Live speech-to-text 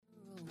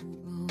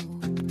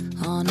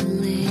on a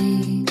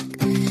lake.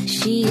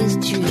 She is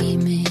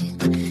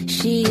dreaming,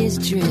 she is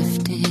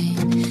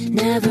drifting,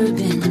 never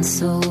been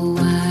so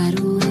wide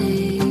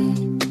awake.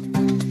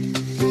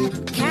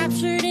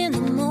 Captured in the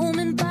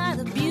moment by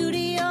the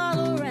beauty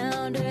all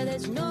around her,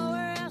 there's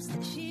nowhere else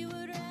that she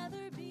would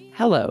rather be.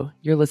 Hello,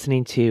 you're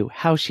listening to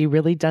How She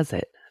Really Does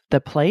It,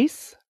 the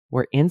place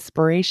where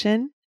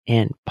inspiration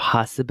and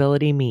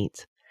possibility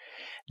meet.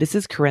 This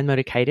is Corinne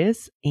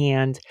Motekaitis,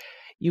 and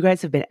you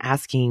guys have been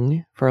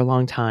asking for a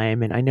long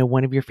time, and I know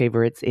one of your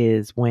favorites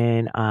is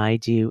when I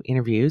do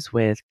interviews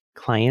with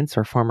clients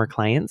or former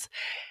clients.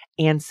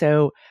 And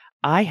so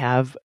I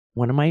have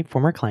one of my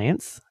former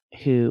clients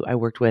who I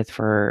worked with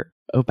for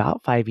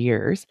about 5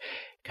 years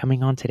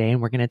coming on today,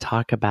 and we're going to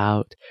talk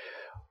about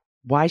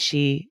why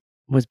she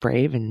was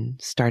brave and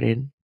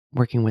started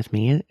working with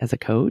me as a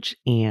coach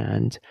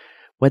and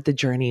what the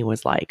journey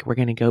was like. We're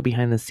going to go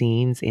behind the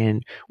scenes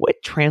and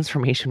what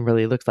transformation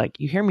really looks like.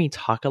 You hear me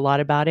talk a lot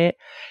about it,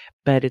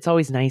 but it's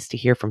always nice to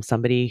hear from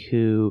somebody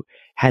who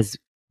has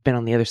been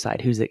on the other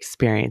side, who's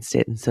experienced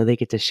it. And so they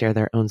get to share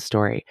their own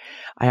story.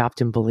 I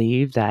often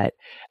believe that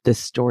the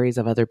stories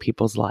of other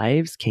people's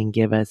lives can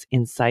give us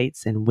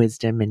insights and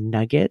wisdom and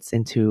nuggets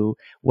into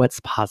what's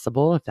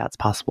possible, if that's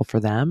possible for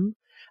them.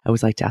 I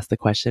always like to ask the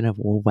question of,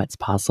 well, what's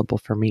possible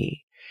for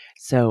me?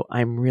 So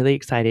I'm really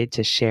excited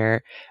to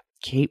share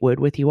Kate Wood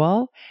with you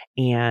all,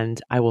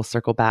 and I will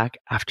circle back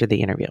after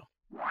the interview.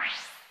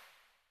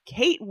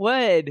 Kate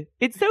Wood,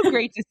 it's so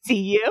great to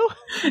see you.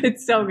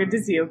 It's so good to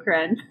see you,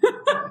 Corinne.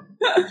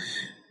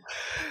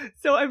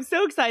 So I'm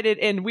so excited.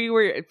 And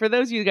for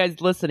those of you guys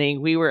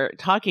listening, we were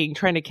talking,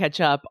 trying to catch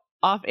up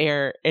off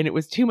air, and it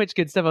was too much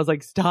good stuff. I was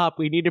like, stop,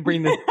 we need to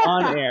bring this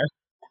on air.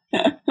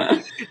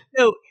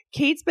 So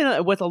Kate's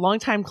been was a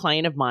longtime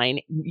client of mine.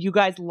 You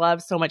guys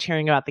love so much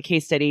hearing about the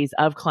case studies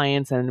of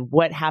clients and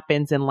what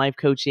happens in life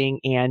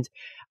coaching. And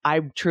I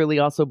truly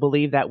also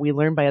believe that we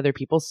learn by other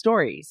people's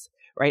stories,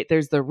 right?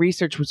 There's the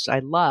research, which I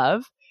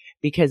love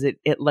because it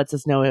lets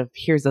us know if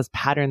here's this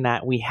pattern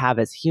that we have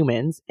as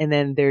humans. And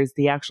then there's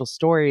the actual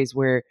stories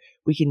where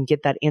we can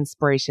get that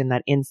inspiration,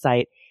 that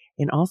insight,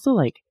 and also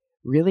like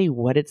really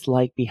what it's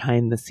like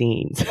behind the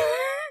scenes.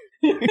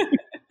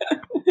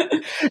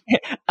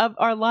 Of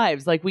our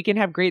lives. Like we can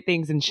have great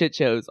things and shit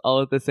shows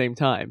all at the same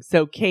time.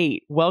 So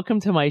Kate,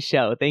 welcome to my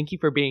show. Thank you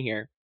for being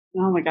here.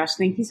 Oh my gosh.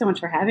 Thank you so much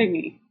for having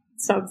me.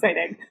 It's so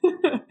exciting.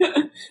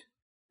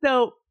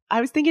 So I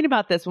was thinking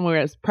about this when we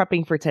were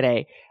prepping for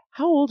today.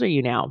 How old are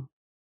you now?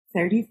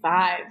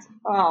 35.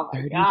 Oh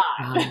my 35.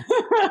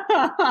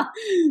 God.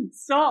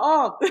 So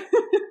old.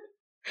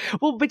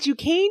 Well, but you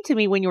came to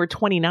me when you were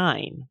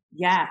 29.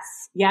 Yes.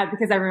 Yeah.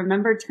 Because I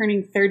remember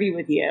turning 30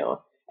 with you.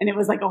 And it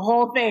was like a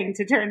whole thing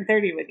to turn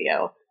 30 with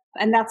you.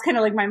 And that's kind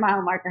of like my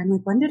mile marker. I'm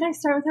like, when did I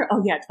start with her?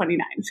 Oh yeah,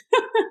 29.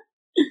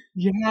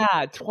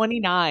 Yeah,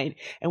 29.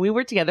 And we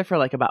worked together for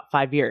like about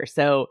 5 years.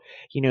 So,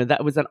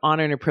 that was an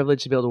honor and a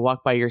privilege to be able to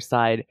walk by your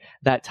side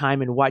that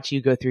time and watch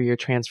you go through your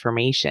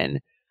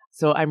transformation.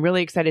 So I'm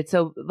really excited.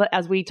 So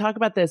as we talk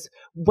about this,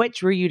 what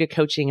drew you to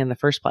coaching in the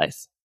first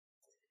place?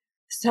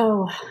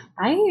 So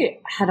I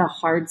had a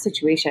hard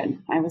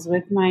situation. I was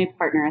with my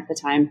partner at the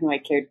time who I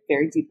cared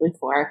very deeply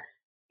for.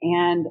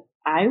 And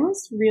I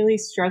was really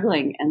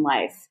struggling in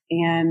life.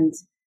 And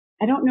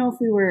I don't know if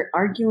we were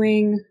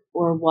arguing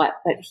or what,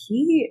 but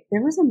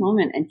there was a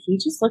moment and he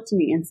just looked at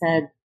me and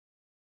said,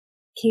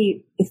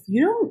 Kate, if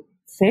you don't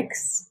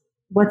fix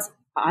what's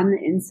on the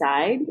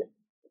inside,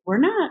 we're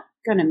not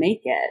going to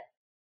make it.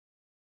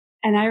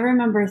 And I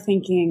remember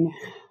thinking,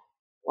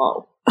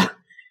 whoa,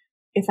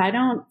 if I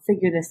don't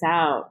figure this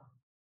out,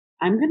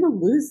 I'm going to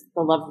lose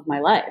the love of my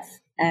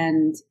life.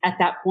 And at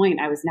that point,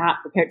 I was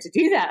not prepared to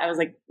do that. I was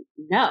like,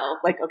 no,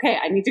 okay,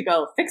 I need to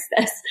go fix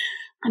this.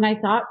 And I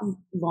thought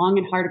long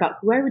and hard about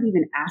who I would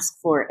even ask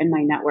for in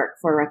my network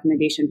for a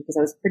recommendation, because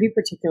I was pretty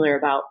particular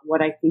about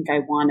what I think I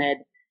wanted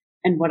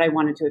and what I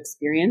wanted to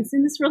experience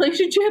in this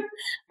relationship.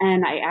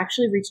 And I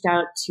actually reached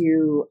out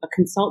to a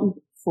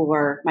consultant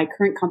for my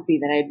current company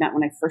that I had met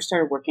when I first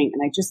started working.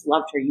 And I just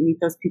loved her. You meet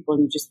those people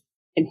and you just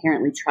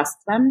inherently trust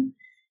them.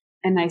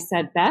 And I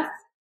said, Beth,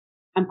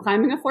 I'm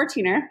climbing a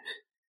 14er.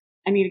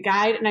 I need a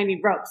guide and I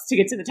need ropes to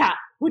get to the top.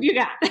 What do you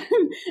got?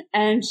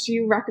 And she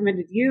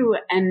recommended you.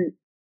 And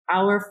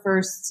our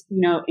first,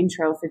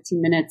 intro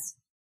 15 minutes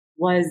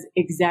was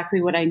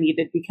exactly what I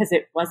needed, because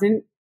it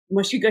wasn't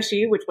mushy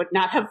gushy, which would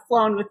not have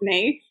flown with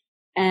me.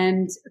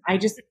 And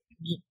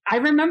I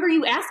remember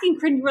you asking,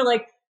 Corinne, you were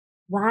like,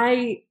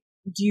 why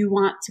do you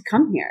want to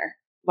come here?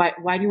 Why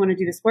do you want to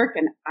do this work?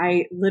 And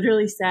I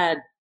literally said,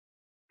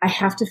 I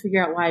have to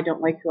figure out why I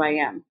don't like who I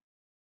am.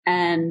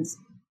 And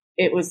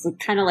it was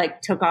kind of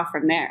like took off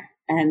from there.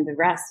 And the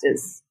rest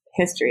is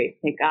history.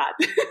 Thank God.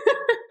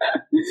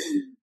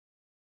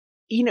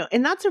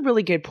 And that's a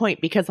really good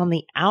point, because on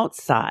the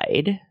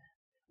outside,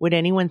 would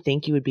anyone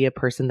think you would be a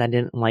person that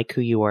didn't like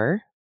who you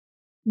were?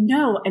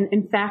 No. And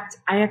in fact,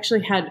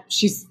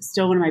 she's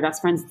still one of my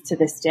best friends to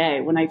this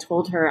day. When I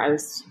told her I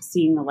was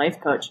seeing a life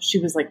coach, she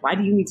was like, why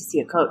do you need to see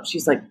a coach?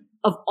 She's like,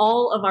 of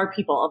all of our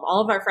people, of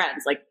all of our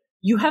friends, like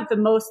you have the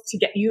most to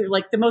get, you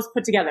like the most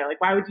put together.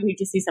 Like, why would you need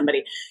to see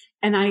somebody?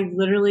 And I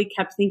literally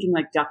kept thinking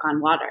like duck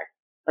on water,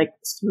 like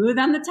smooth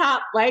on the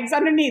top, legs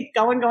underneath,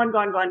 going.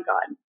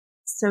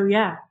 So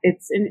yeah,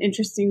 it's an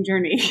interesting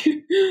journey.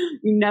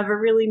 You never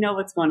really know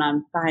what's going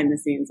on behind the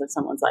scenes of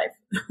someone's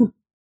life.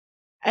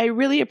 I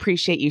really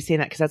appreciate you saying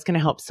that because that's going to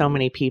help so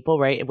many people,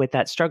 right? With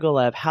that struggle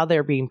of how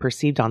they're being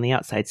perceived on the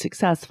outside,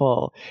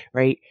 successful,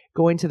 right?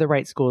 Going to the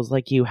right schools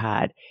like you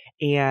had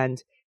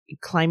and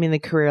climbing the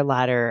career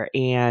ladder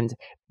and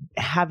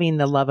having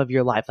the love of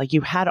your life. Like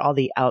you had all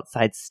the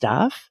outside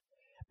stuff,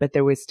 but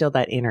there was still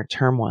that inner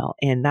turmoil.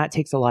 And that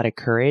takes a lot of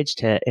courage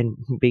and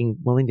being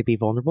willing to be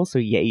vulnerable. So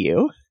yay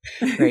you,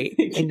 right?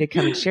 And to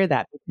come and share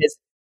that because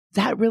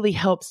that really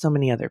helps so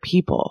many other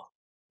people,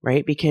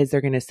 right? Because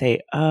they're going to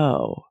say,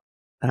 oh,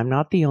 I'm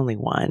not the only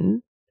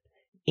one.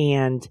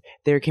 And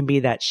there can be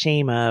that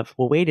shame of,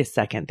 well, wait a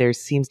second, there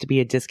seems to be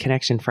a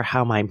disconnection for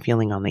how I'm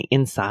feeling on the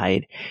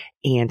inside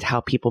and how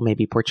people may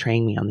be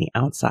portraying me on the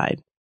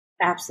outside.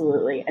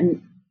 Absolutely.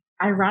 And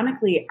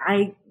ironically,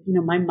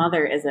 my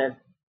mother is a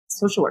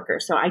social worker.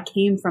 So I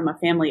came from a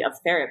family of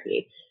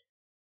therapy.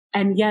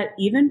 And yet,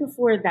 even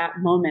before that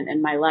moment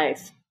in my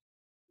life,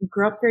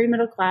 grew up very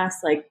middle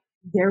class, like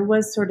there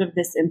was sort of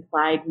this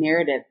implied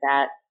narrative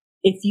that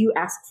if you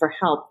ask for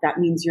help, that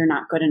means you're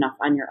not good enough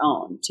on your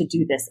own to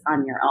do this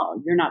on your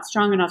own. You're not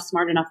strong enough,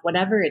 smart enough,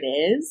 whatever it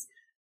is,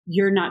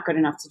 you're not good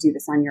enough to do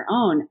this on your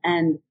own.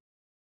 And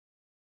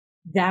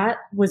that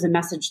was a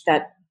message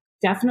that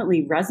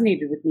definitely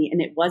resonated with me.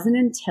 And it wasn't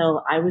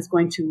until I was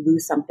going to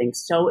lose something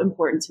so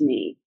important to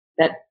me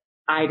that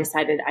I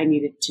decided I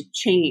needed to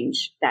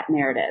change that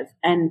narrative.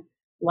 And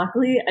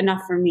luckily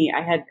enough for me,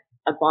 I had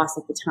a boss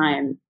at the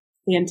time,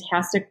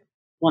 fantastic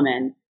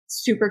woman,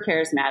 super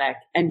charismatic,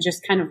 and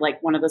just kind of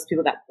like one of those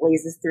people that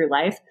blazes through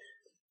life.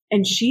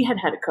 And she had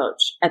a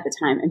coach at the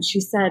time. And she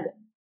said,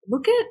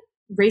 look at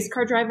race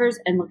car drivers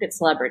and look at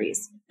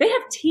celebrities. They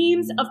have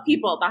teams of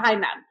people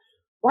behind them.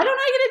 Why don't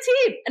I get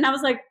a team? And I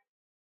was like,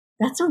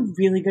 that's a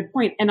really good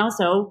point. And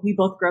also, we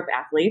both grew up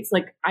athletes.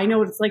 Like, I know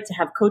what it's like to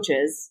have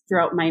coaches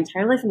throughout my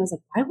entire life. And I was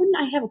like, why wouldn't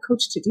I have a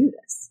coach to do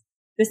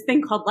this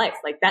thing called life?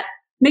 Like, that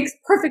makes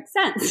perfect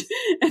sense.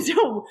 And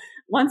so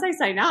once I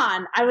signed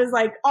on, I was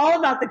like all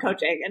about the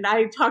coaching, and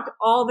I talked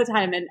all the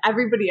time, and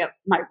everybody at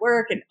my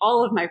work and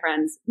all of my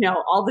friends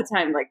know all the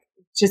time, like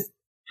just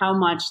how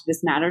much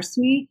this matters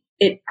to me.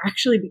 It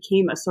actually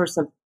became a source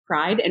of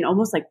pride and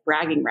almost like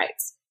bragging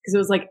rights. Because it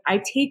was like, I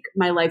take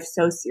my life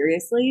so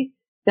seriously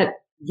that,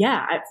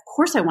 yeah, of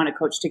course I want a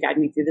coach to guide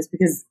me through this,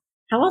 because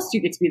how else do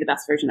you get to be the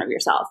best version of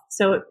yourself?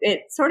 So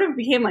it sort of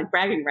became like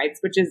bragging rights,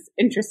 which is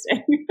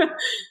interesting.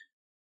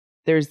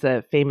 There's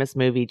the famous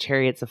movie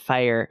Chariots of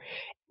Fire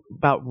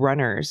about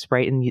runners,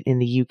 right, in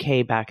the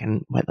UK back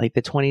in like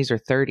the 20s or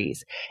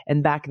 30s.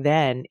 And back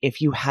then, if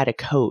you had a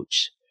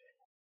coach,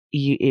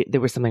 there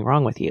was something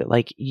wrong with you.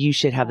 Like you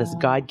should have this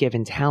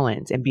God-given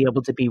talent and be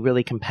able to be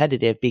really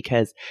competitive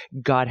because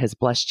God has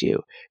blessed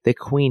you. The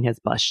Queen has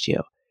blessed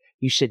you.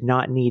 You should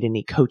not need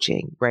any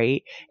coaching,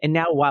 right? And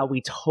now while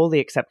we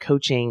totally accept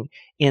coaching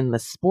in the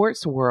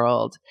sports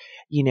world,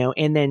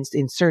 and then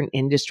in certain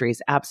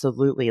industries,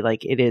 absolutely,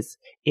 like it is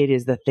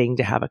the thing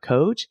to have a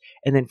coach.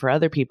 And then for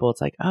other people, it's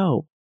like,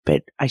 oh,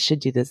 but I should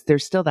do this.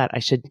 There's still that I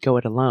should go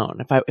it alone.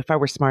 If I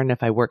were smart enough,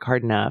 I work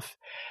hard enough,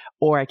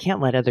 or I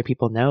can't let other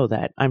people know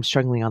that I'm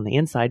struggling on the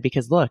inside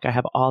because look, I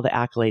have all the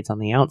accolades on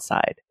the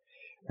outside,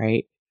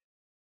 right?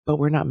 But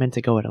we're not meant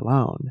to go it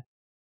alone.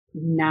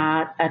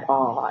 Not at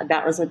all.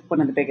 That was like one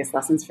of the biggest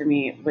lessons for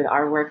me with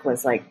our work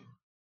was like,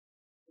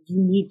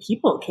 you need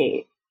people,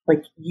 Kate.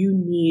 Like you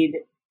need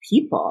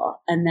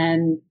people. And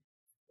then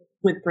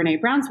with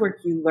Brene Brown's work,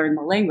 you learn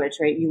the language,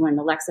 right? You learn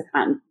the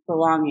lexicon,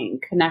 belonging,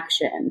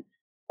 connection,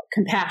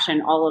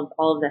 compassion, all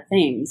of the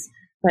things.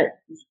 But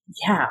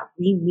yeah,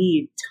 we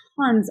need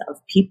tons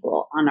of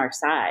people on our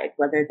side,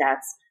 whether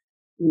that's,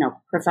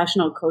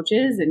 professional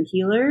coaches and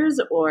healers,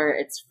 or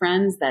it's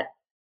friends that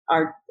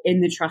are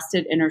in the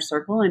trusted inner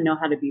circle and know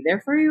how to be there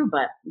for you.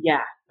 But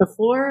yeah,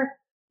 before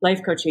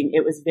life coaching,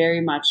 it was very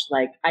much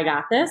like, I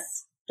got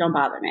this, don't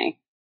bother me.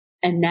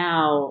 And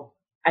now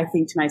I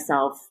think to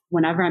myself,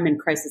 whenever I'm in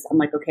crisis, I'm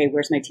like, okay,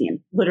 where's my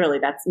team? Literally,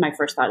 that's my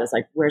first thought is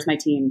like, where's my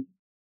team?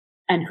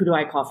 And who do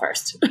I call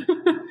first?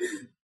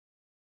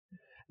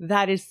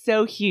 That is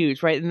so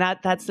huge, right? And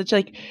that's such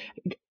like,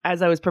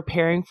 as I was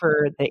preparing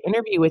for the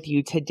interview with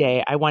you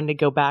today, I wanted to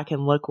go back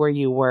and look where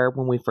you were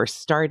when we first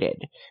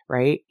started,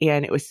 right?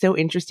 And it was so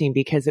interesting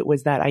because it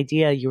was that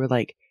idea, you were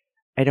like,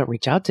 I don't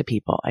reach out to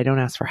people. I don't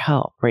ask for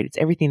help, right? It's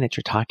everything that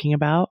you're talking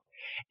about.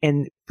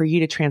 And for you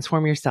to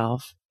transform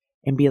yourself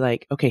and be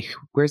like, okay,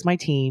 where's my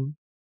team?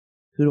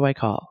 Who do I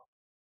call?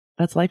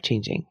 That's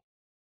life-changing.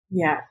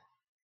 Yeah.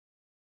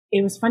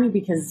 It was funny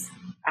because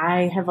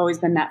I have always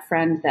been that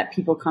friend that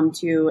people come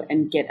to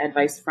and get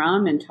advice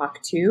from and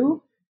talk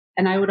to.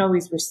 And I would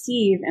always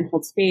receive and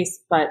hold space,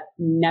 but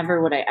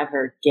never would I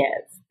ever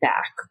give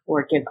back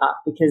or give up,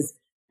 because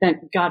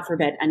then God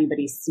forbid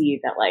anybody see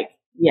that, like,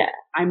 yeah,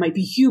 I might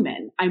be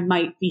human.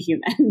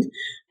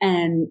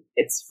 And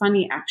it's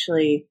funny,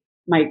 actually,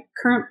 my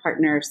current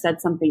partner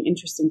said something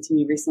interesting to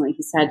me recently.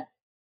 He said,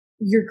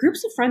 your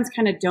groups of friends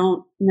kind of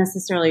don't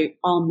necessarily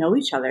all know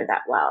each other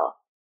that well.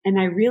 And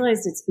I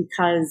realized it's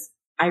because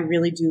I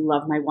really do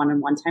love my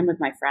one-on-one time with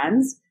my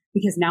friends,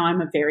 because now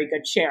I'm a very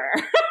good sharer.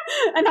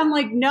 And I'm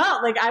like, no,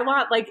 like I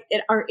want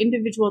our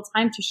individual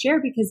time to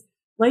share, because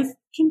life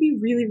can be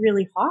really,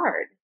 really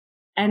hard.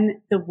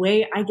 And the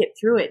way I get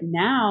through it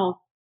now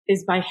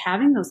is by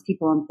having those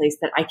people in place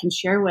that I can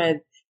share with,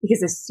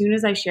 because as soon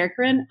as I share,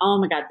 Corinne, oh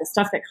my God, the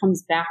stuff that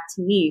comes back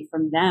to me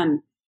from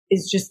them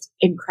is just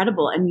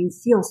incredible. And you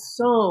feel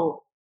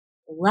so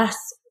less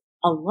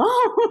alone.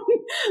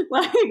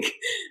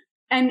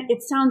 And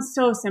it sounds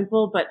so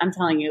simple, but I'm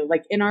telling you,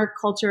 like in our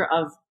culture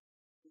of,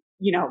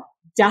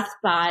 death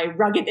by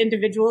rugged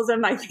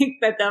individualism, I think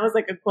that was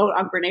like a quote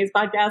on Brené's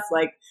podcast.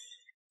 Like,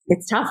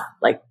 it's tough.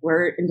 Like,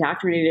 we're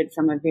indoctrinated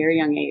from a very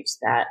young age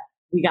that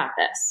we got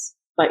this,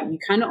 but you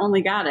kind of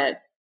only got it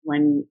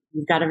when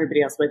you've got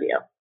everybody else with you.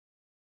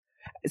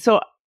 So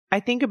I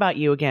think about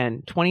you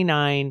again,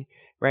 29,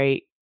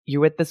 right?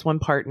 You're with this one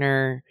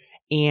partner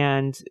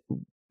and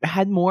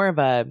had more of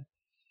I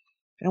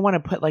don't want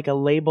to put like a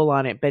label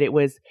on it, but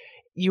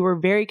you were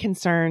very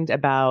concerned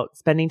about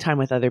spending time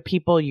with other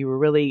people. You were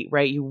really,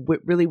 right? You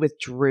really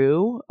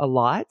withdrew a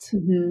lot.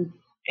 Mm-hmm.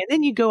 And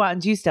then you go out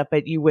and do stuff,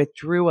 but you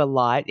withdrew a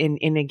lot.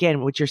 And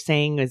again, what you're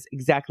saying is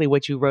exactly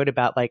what you wrote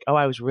about. Like, oh,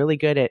 I was really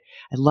good I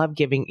love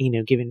giving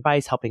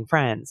advice, helping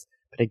friends,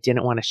 but I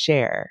didn't want to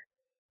share.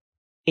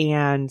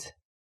 And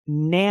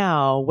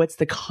now what's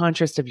the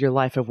contrast of your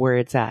life of where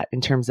it's at in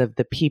terms of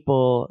the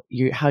people,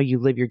 how you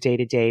live your day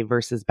to day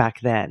versus back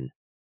then?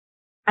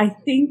 I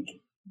think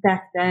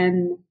back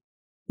then,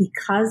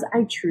 because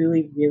I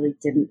truly, really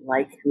didn't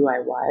like who I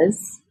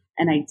was,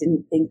 and I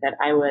didn't think that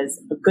I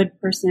was a good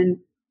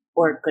person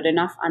or good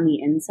enough on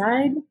the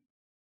inside,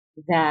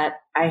 that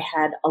I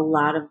had a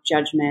lot of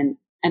judgment,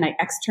 and I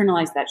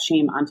externalized that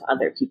shame onto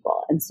other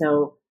people. And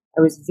so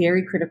I was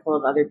very critical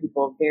of other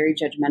people, very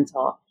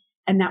judgmental.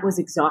 And that was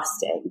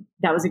exhausting.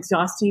 That was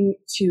exhausting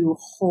to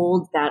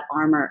hold that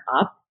armor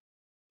up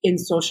in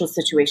social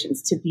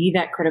situations, to be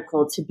that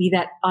critical, to be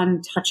that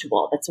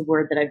untouchable. That's a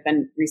word that I've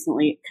been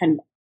recently kind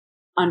of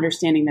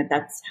understanding,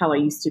 that's how I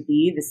used to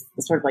be, this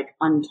sort of like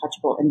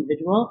untouchable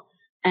individual.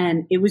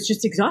 And it was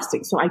just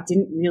exhausting. So I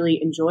didn't really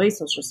enjoy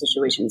social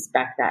situations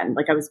back then.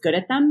 Like, I was good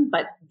at them,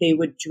 but they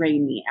would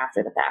drain me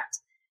after the fact.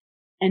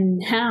 And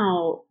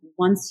now,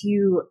 once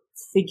you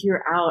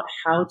figure out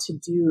how to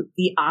do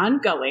the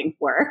ongoing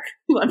work,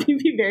 let me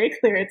be very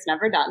clear, it's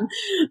never done,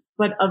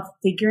 but of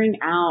figuring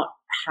out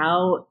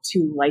how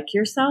to like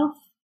yourself,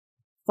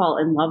 fall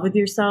in love with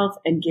yourself,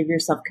 and give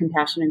yourself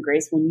compassion and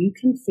grace, when you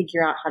can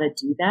figure out how to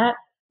do that,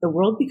 the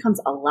world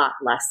becomes a lot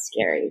less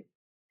scary,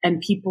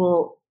 and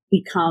people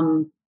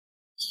become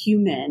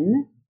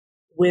human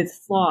with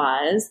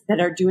flaws that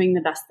are doing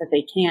the best that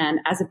they can,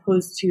 as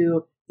opposed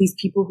to these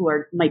people who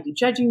might be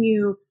judging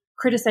you,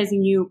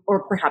 criticizing you,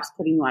 or perhaps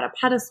putting you on a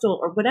pedestal,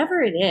 or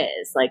whatever it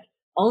is. Like,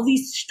 all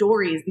these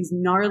stories, these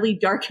gnarly,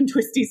 dark and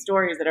twisty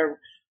stories that are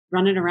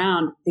running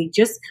around, they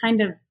just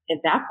kind of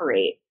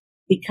evaporate,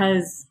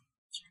 because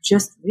you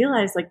just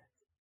realize, like,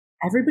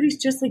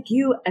 everybody's just like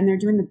you, and they're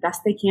doing the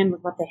best they can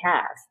with what they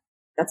have.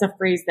 That's a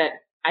phrase that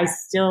I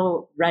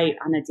still write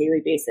on a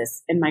daily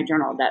basis in my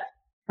journal, that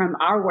from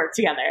our work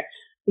together,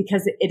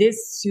 because it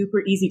is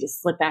super easy to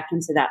slip back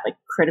into that, like,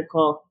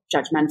 critical,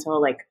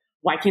 judgmental, like,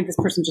 why can't this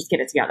person just get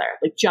it together?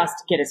 Like, just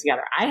get it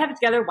together. I have it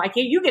together. Why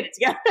can't you get it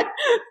together?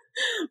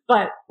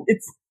 But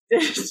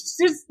it's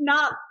just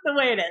not the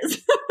way it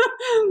is,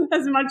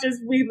 as much as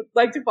we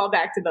like to fall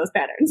back to those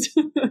patterns.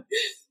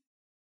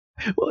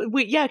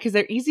 Well, yeah, because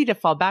they're easy to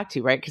fall back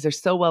to, right? Because they're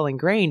so well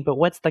ingrained. But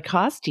what's the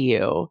cost to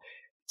you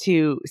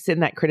to sit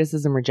in that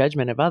criticism or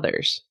judgment of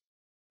others?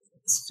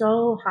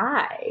 So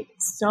high.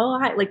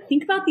 Like,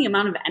 think about the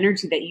amount of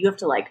energy that you have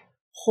to, like,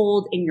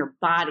 hold in your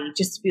body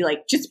just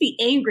to be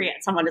angry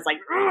at someone. It's like,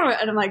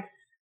 and I'm like,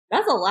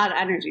 that's a lot of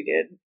energy,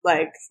 dude.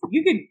 Like,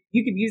 you could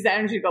use that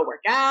energy to go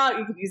work out.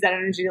 You could use that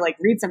energy to, like,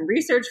 read some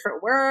research for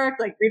work,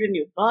 like read a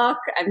new book.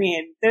 I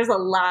mean, there's a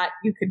lot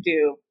you could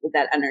do with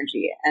that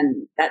energy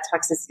and that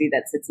toxicity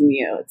that sits in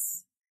you.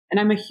 And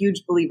I'm a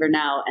huge believer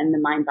now in the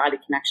mind-body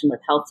connection with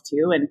health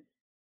too. And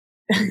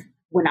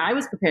when I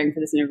was preparing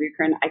for this interview,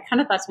 Corinne, I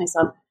kind of thought to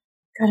myself,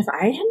 God, if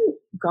I hadn't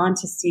gone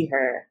to see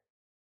her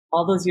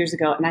all those years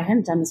ago and I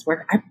hadn't done this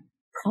work, I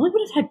probably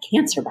would have had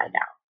cancer by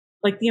now.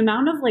 Like, the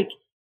amount of, like,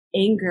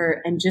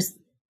 anger and just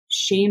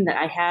shame that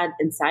I had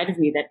inside of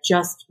me that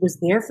just was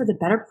there for the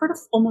better part of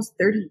almost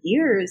 30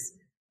 years.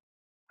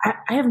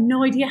 I have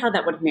no idea how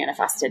that would have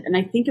manifested. And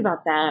I think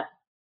about that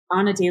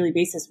on a daily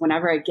basis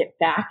whenever I get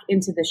back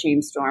into the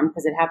shame storm,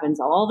 because it happens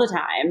all the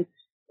time.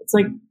 It's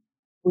like,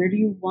 where do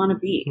you want to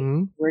be?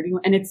 Mm-hmm. Where do you,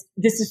 and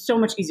this is so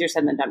much easier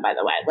said than done, by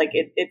the way. Like,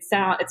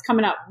 it's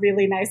coming out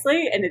really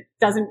nicely, and it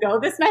doesn't go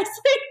this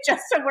nicely,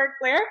 just so we're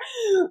clear.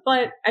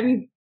 But I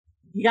mean,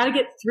 you got to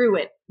get through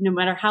it, no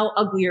matter how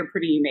ugly or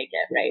pretty you make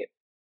it, right?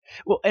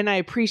 Well, and I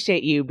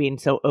appreciate you being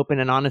so open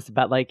and honest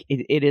about like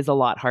it is a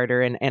lot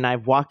harder, and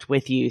I've walked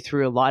with you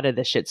through a lot of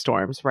the shit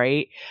storms,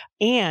 right?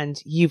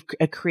 And you've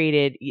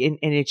created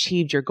and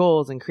achieved your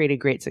goals and created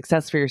great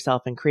success for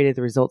yourself and created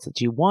the results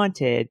that you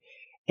wanted.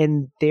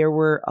 And there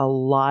were a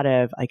lot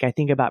of like I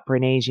think about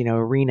Brené's,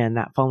 arena and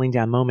that falling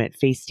down moment,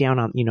 face down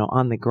on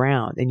on the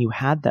ground, and you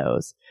had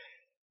those,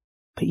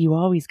 but you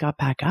always got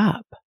back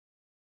up,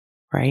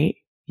 right?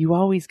 You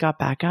always got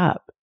back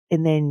up.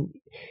 And then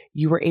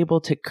you were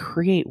able to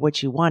create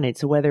what you wanted.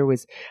 So whether it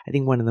was, I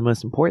think one of the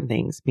most important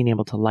things, being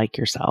able to like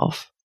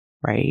yourself,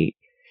 right?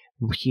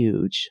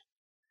 Huge.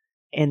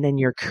 And then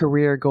your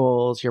career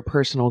goals, your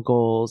personal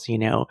goals,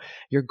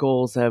 your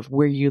goals of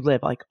where you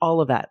live, like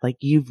all of that. Like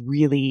you've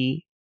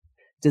really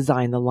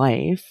designed the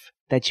life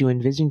that you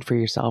envisioned for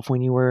yourself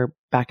when you were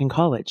back in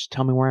college.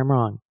 Tell me where I'm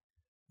wrong.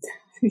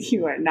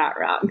 You are not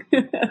wrong.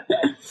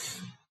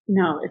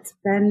 No, it's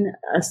been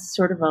a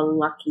sort of a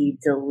lucky,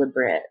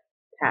 deliberate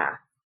path.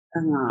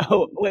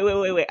 Oh,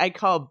 wait. I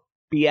call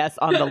BS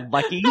on the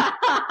lucky.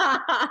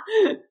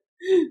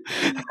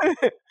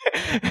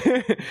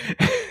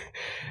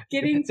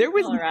 Getting to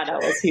Colorado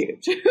was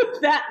huge.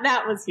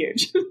 That was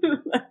huge.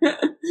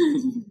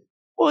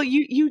 Well,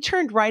 you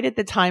turned right at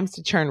the times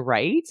to turn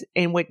right.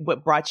 And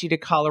what brought you to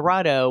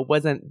Colorado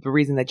wasn't the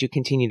reason that you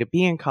continue to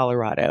be in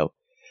Colorado,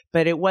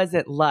 but it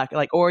wasn't luck.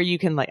 Like, or you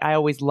can I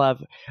always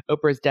love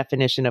Oprah's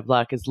definition of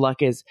luck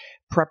is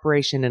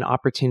preparation and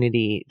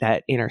opportunity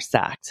that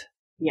intersect.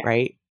 Yeah.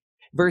 Right.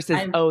 Versus,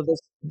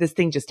 this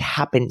thing just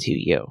happened to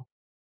you.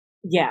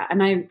 Yeah.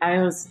 And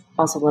I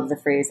also love the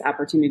phrase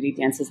opportunity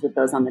dances with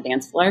those on the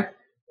dance floor.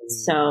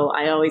 So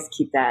I always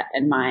keep that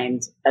in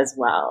mind as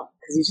well,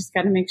 because you just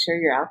got to make sure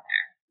you're out there,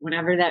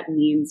 whatever that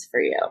means for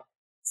you.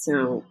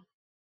 So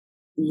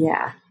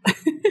yeah.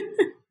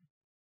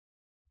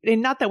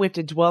 And not that we have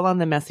to dwell on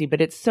the messy, but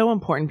it's so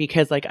important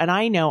because and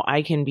I know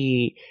I can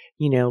be,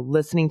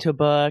 listening to a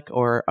book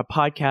or a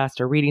podcast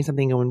or reading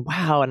something going,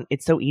 wow. And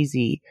it's so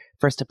easy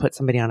for us to put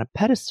somebody on a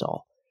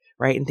pedestal,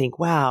 right? And think,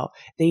 wow,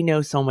 they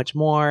know so much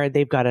more.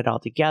 They've got it all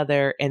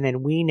together. And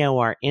then we know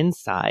our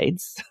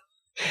insides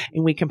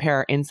and we compare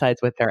our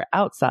insides with their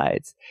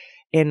outsides.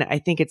 And I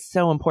think it's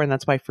so important.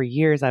 That's why for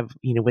years I've,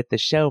 with the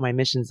show, my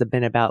missions have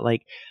been about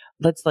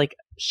let's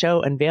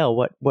show, unveil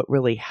what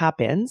really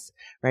happens,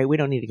 right? We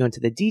don't need to go into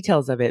the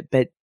details of it,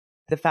 but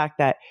the fact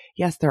that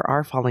yes, there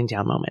are falling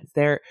down moments.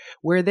 There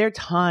are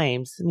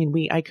times,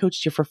 I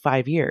coached you for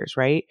 5 years,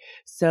 right?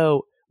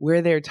 So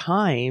were there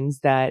times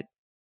that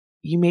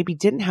you maybe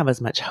didn't have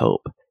as much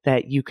hope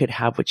that you could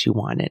have what you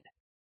wanted?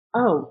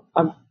 Oh,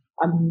 a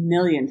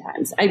million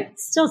times. I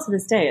still to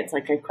this day, it's I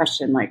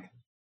question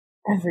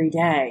every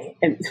day,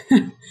 and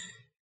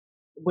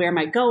where am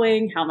I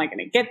going? How am I going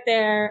to get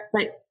there?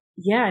 But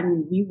yeah,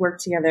 we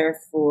worked together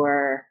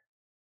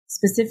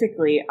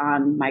specifically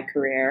on my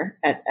career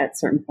at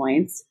certain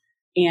points.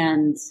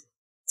 And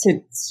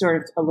to sort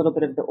of a little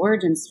bit of the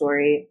origin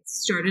story,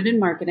 started in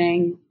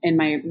marketing in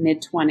my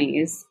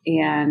mid-20s.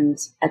 And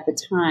at the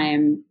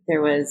time,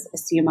 there was a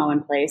CMO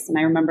in place. And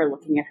I remember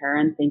looking at her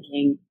and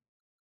thinking,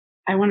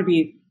 I want to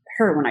be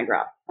her when I grow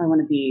up. I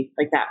want to be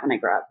like that when I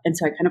grow up. And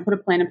so I kind of put a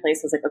plan in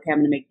place. I was like, okay, I'm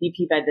going to make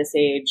VP by this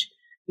age,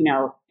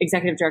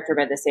 executive director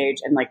by this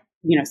age, and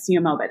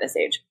CMO by this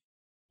age.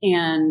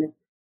 And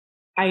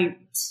I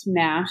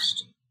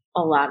smashed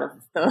a lot of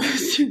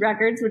those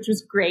records, which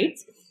was great.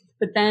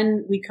 But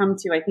then we come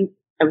to, I think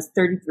I was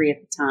 33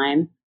 at the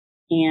time,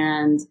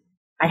 and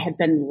I had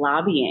been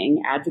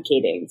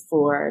advocating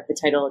for the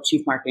title of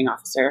Chief Marketing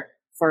Officer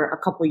for a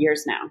couple of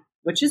years now,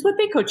 which is what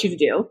they coach you to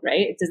do,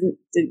 right?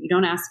 You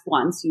don't ask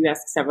once, you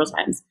ask several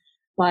times.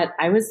 But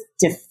I was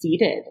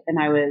defeated and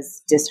I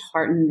was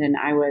disheartened, and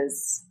I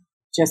was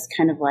just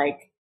kind of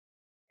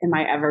am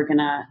I ever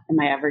gonna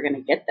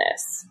get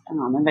this?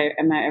 Am I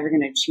ever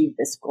gonna achieve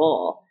this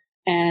goal?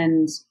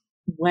 And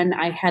when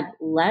I had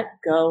let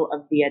go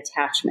of the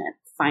attachment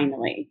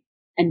finally,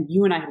 and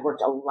you and I had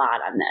worked a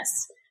lot on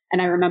this,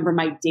 and I remember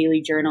my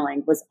daily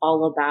journaling was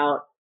all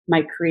about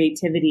my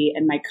creativity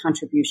and my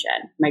contribution,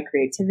 let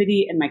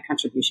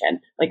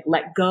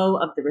go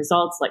of the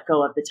results, let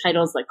go of the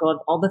titles, let go of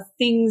all the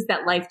things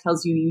that life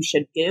tells you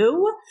should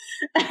do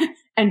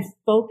and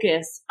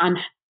focus on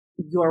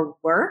your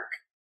work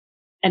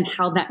and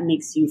how that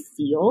makes you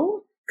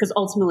feel. Because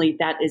ultimately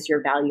that is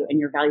your value, and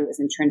your value is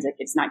intrinsic.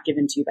 It's not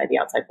given to you by the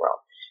outside world.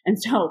 And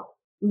so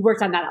we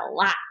worked on that a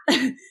lot.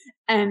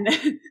 And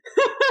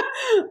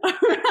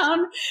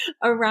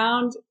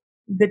around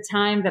the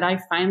time that I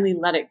finally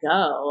let it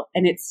go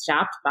and it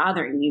stopped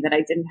bothering me that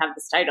I didn't have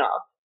this title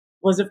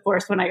was, of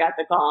course, when I got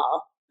the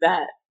call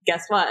that,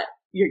 guess what?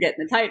 You're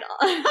getting the title.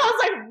 I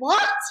was like,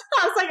 what?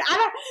 I was like,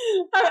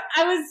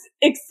 I was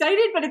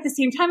excited, but at the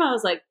same time, I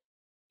was like,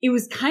 it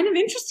was kind of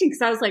interesting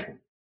because I was like,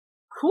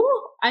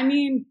 cool.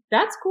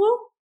 That's cool.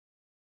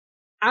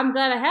 I'm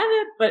glad I have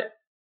it, but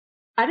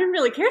I didn't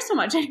really care so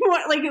much anymore.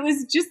 It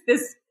was just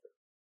this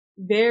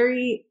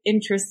very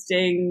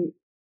interesting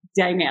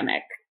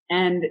dynamic.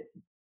 And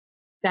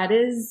that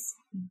is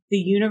the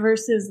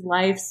universe's,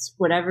 life's,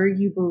 whatever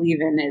you believe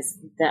in, is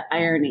the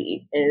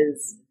irony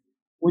is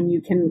when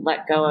you can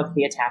let go of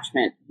the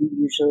attachment, you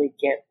usually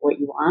get what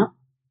you want.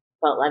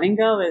 But letting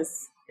go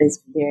is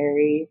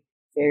very,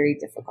 very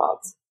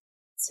difficult.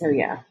 So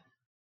yeah.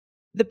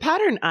 The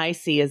pattern I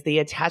see is the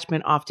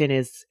attachment often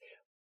is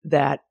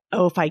that,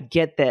 oh, if I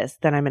get this,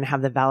 then I'm going to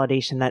have the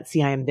validation that,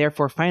 see, I am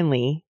therefore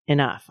finally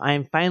enough. I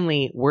am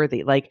finally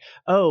worthy. Like,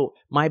 oh,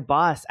 my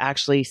boss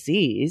actually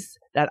sees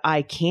that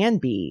I can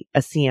be a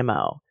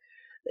CMO.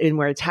 And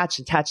we're attached.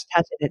 And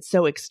it's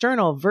so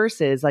external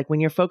versus like when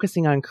you're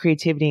focusing on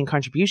creativity and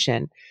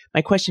contribution.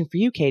 My question for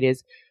you, Kate,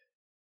 is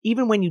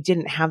even when you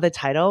didn't have the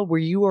title, were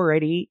you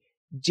already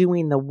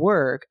doing the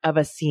work of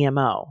a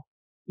CMO?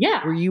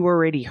 Yeah. Were you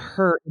already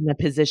her in the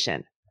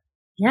position?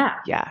 Yeah.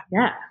 Yeah.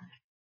 Yeah.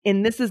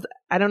 And this is,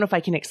 I don't know if I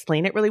can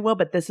explain it really well,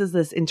 but this is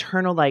this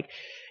internal, like,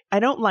 I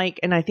don't like,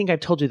 and I think I've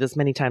told you this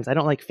many times, I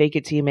don't like fake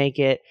it till you make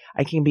it.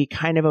 I can be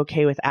kind of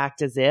okay with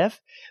act as if,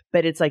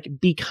 but it's like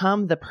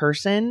become the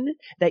person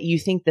that you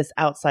think this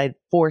outside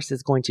force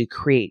is going to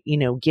create,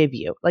 give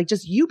you. Like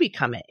just you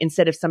become it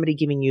instead of somebody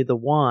giving you the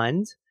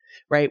wand,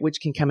 right? Which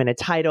can come in a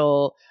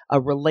title,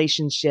 a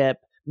relationship,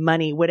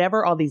 money,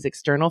 whatever, all these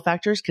external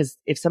factors. Because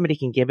if somebody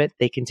can give it,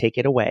 they can take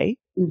it away,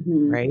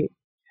 right?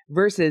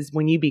 Versus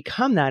when you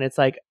become that, it's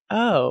like,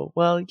 oh,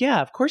 well,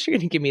 yeah, of course you're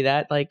going to give me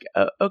that. Like,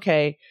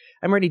 okay,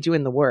 I'm already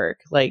doing the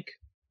work. Like,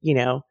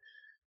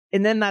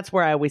 and then that's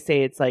where I always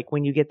say it's like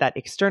when you get that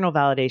external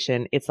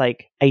validation, it's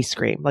like ice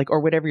cream, like,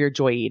 or whatever your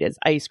joy eat is,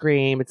 ice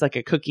cream. It's like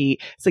a cookie.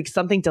 It's like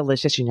something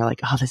delicious. And you're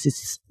like, oh, this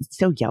is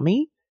so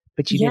yummy,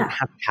 but you didn't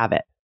have to have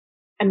it.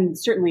 I mean,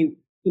 certainly,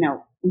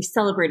 we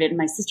celebrated and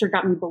my sister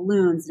got me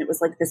balloons and it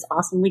was like this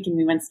awesome weekend.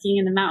 We went skiing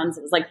in the mountains.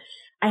 It was like,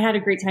 I had a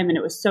great time and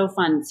it was so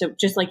fun. So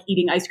just like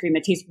eating ice cream,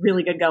 it tastes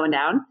really good going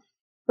down.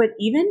 But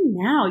even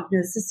now,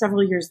 this is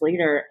several years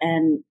later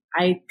and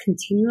I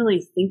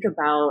continually think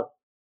about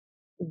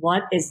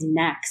what is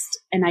next.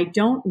 And I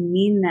don't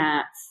mean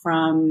that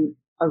from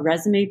a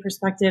resume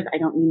perspective. I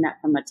don't mean that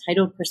from a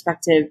title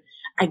perspective.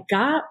 I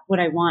got what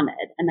I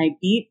wanted and I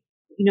beat,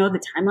 the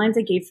timelines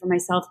I gave for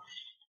myself.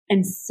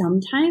 And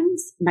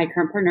sometimes my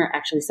current partner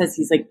actually says,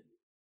 he's like,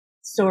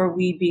 so are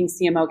we being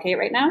CMO okay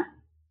right now?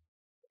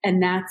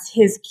 And that's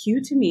his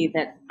cue to me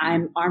that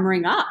I'm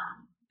armoring up,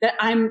 that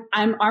I'm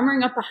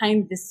armoring up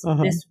behind this,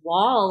 this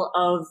wall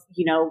of,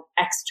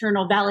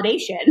 external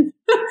validation.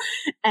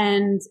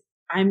 And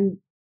I'm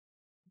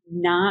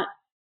not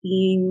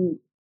being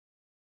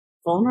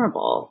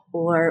vulnerable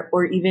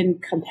or even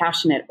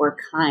compassionate or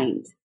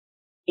kind.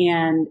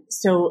 And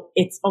so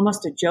it's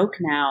almost a joke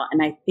now.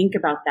 And I think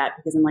about that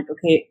because I'm like,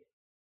 okay,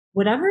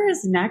 whatever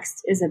is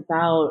next is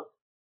about,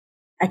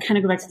 I kind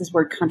of go back to this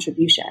word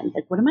contribution.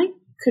 Like, what am I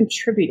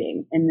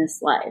contributing in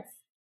this life?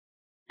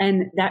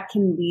 And that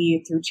can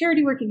be through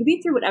charity work. It can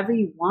be through whatever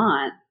you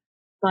want,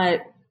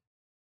 but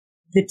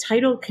the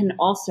title can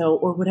also,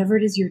 or whatever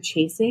it is you're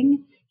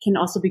chasing, can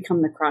also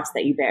become the cross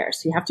that you bear.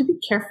 So you have to be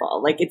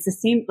careful. Like it's the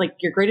same, like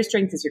your greatest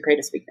strength is your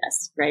greatest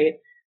weakness, right?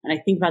 And I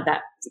think about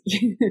that.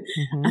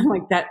 I'm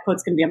like, that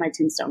quote's going to be on my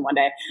tombstone one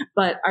day,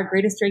 but our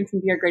greatest strength can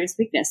be our greatest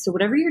weakness. So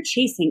whatever you're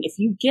chasing, if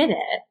you get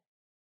it,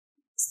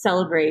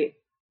 celebrate,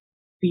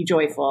 be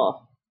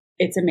joyful.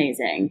 It's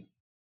amazing.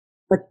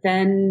 But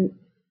then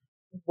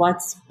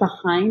what's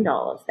behind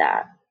all of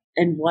that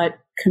and what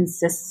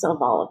consists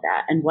of all of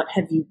that? And what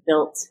have you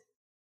built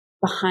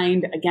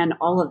behind, again,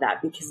 all of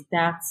that? Because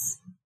that's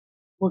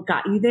what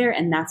got you there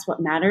and that's what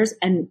matters.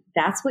 And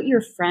that's what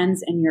your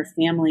friends and your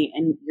family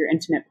and your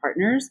intimate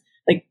partners,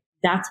 like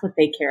that's what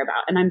they care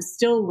about. And I'm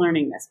still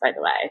learning this, by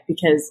the way,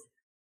 because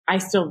I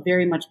still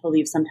very much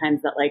believe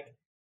sometimes that like,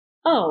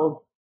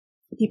 oh,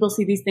 people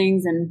see these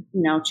things and,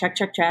 check.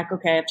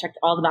 Okay, I've checked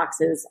all the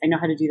boxes. I know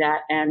how to do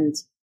that and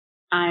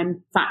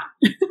I'm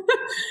fine.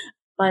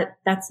 But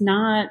that's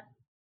not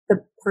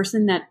the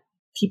person that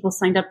people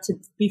signed up to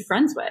be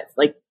friends with.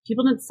 Like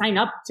people didn't sign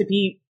up to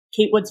be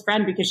Kate Wood's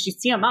friend because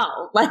she's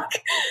CMO.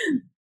 Like,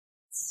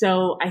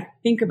 so I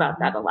think about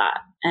that a lot.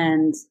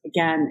 And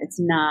again, it's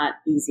not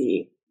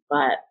easy,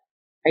 but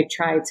I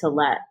try to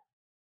let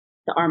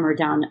the armor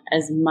down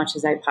as much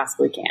as I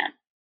possibly can.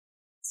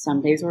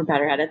 Some days we're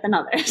better at it than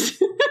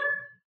others.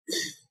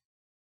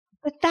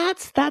 But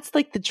that's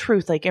like the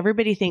truth. Like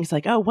everybody thinks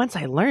like, oh, once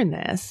I learn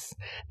this,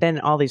 then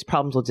all these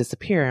problems will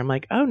disappear. I'm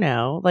like, oh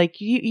no, like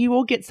you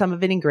will get some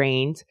of it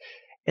ingrained.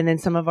 And then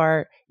some of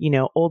our,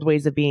 old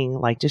ways of being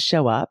like just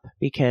show up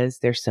because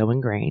they're so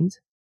ingrained.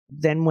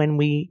 Then when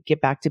we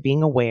get back to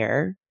being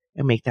aware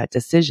and make that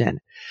decision,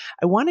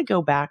 I want to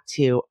go back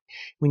to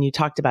when you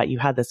talked about you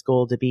had this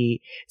goal to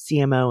be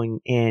CMO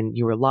and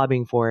you were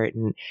lobbying for it.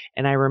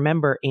 And I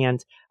remember,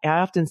 and I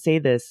often say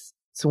this.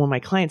 So when my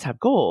clients have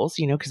goals,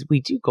 because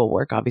we do goal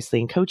work, obviously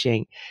in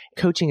coaching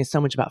is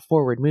so much about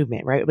forward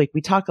movement, right? Like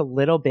we talk a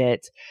little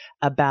bit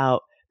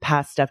about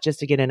past stuff just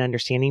to get an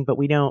understanding, but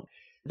we don't.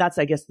 That's,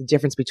 I guess, the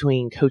difference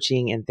between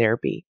coaching and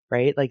therapy,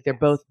 right? Like they're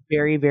both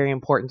very, very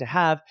important to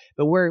have,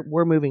 but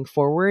we're moving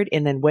forward.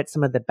 And then what's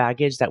some of the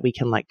baggage that we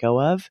can let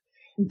go of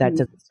that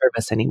doesn't serve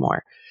us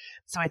anymore?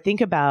 So I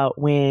think about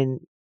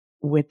when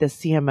with the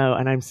CMO,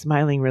 and I'm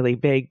smiling really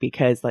big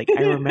because like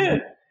I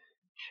remember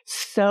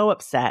so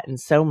upset and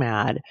so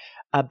mad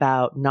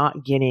about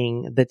not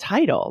getting the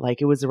title.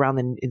 Like it was around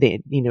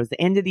it was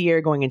the end of the year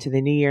going into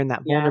the new year, and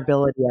that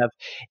vulnerability of,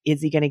 is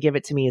he going to give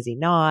it to me? Is he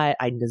not?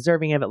 I'm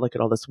deserving of it. Look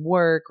at all this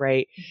work,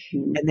 right?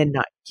 Mm-hmm. And then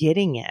not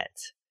getting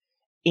it.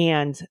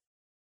 And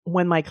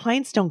when my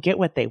clients don't get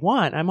what they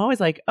want, I'm always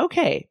like,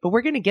 okay, but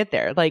we're going to get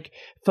there. Like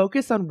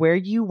focus on where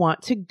you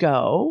want to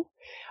go.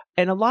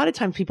 And a lot of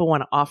times people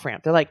want to off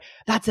ramp. They're like,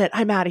 that's it.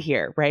 I'm out of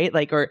here. Right.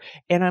 Like,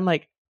 and I'm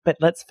like, but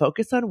let's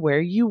focus on where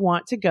you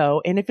want to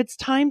go. And if it's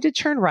time to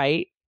turn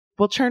right,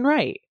 we'll turn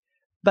right.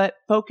 But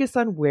focus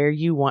on where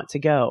you want to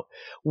go.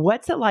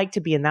 What's it like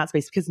to be in that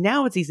space? Because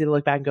now it's easy to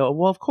look back and go,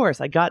 well, of course,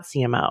 I got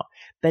CMO.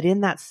 But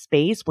in that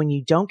space, when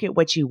you don't get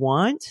what you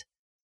want,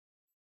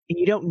 and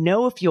you don't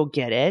know if you'll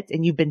get it,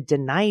 and you've been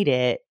denied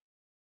it,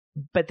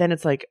 but then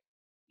it's like,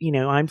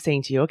 I'm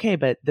saying to you, okay,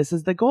 but this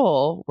is the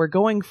goal. We're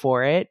going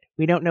for it.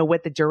 We don't know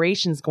what the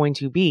duration is going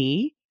to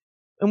be.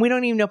 And we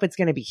don't even know if it's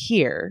going to be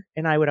here.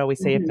 And I would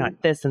always say, if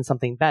not this, then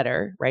something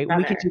better, right?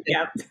 We can do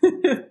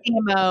this.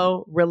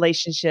 CMO,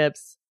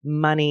 relationships,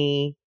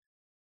 money,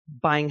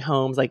 buying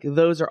homes. Like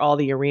those are all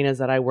the arenas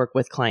that I work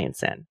with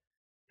clients in,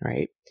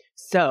 right?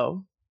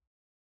 So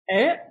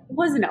it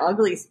was an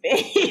ugly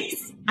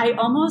space. I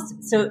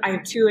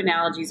have two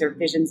analogies or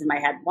visions in my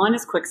head. One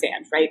is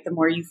quicksand, right? The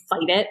more you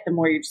fight it, the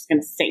more you're just going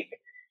to sink.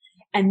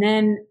 And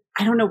then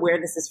I don't know where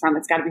this is from.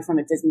 It's got to be from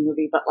a Disney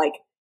movie, but like,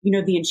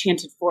 the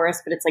enchanted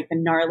forest, but it's like the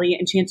gnarly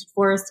enchanted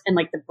forest, and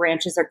like the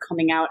branches are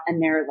coming out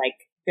and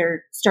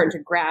they're starting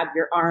to grab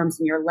your arms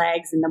and your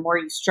legs. And the more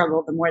you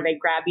struggle, the more they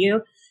grab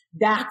you.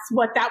 That's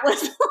what that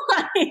was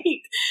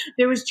like.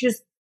 There was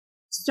just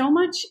so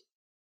much.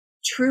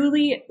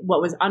 Truly, what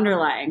was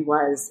underlying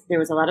was there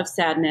was a lot of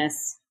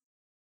sadness,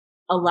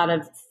 a lot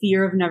of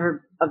fear of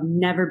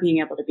never being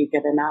able to be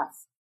good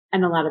enough,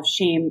 and a lot of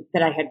shame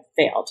that I had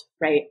failed,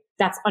 right?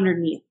 That's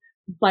underneath.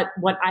 But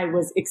what I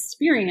was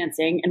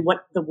experiencing and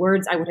what the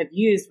words I would have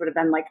used would have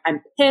been like,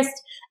 I'm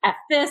pissed at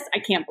this. I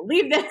can't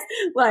believe this.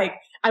 Like,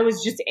 I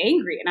was just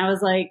angry. And I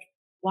was like,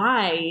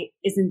 why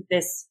isn't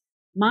this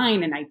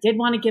mine? And I did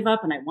want to give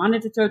up, and I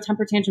wanted to throw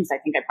temper tantrums. I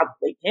think I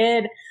probably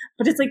did.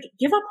 But it's like,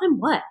 give up on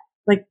what?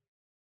 Like,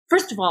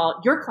 first of all,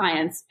 your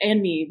clients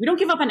and me, we don't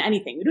give up on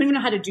anything. We don't even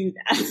know how to do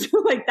that.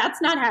 Like,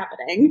 that's not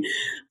happening.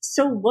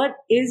 So what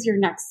is your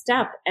next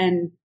step?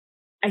 And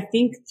I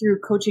think through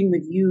coaching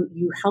with you,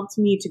 you helped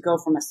me to go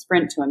from a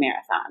sprint to a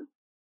marathon.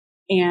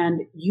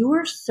 And you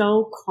were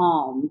so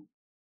calm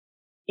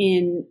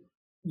in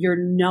your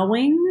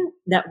knowing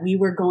that we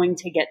were going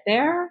to get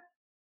there,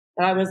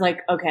 that I was like,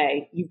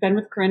 okay, you've been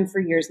with Corinne for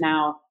years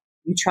now.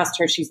 You trust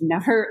her. She's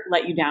never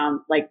let you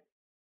down. Like,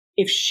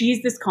 if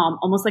she's this calm,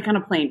 almost like on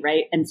a plane,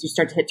 right? And you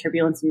start to hit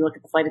turbulence and you look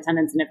at the flight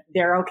attendants, and if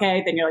they're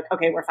okay, then you're like,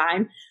 okay, we're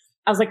fine.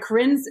 I was like,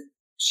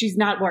 she's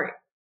not worried.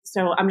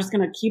 So I'm just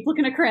going to keep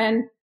looking at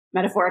Corinne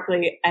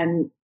metaphorically.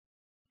 And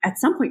at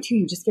some point too,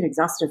 you just get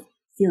exhausted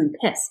feeling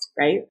pissed,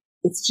 right?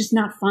 It's just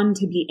not fun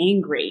to be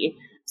angry.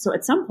 So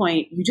at some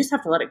point you just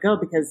have to let it go,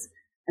 because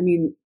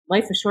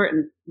life is short,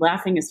 and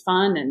laughing is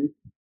fun, and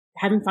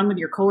having fun with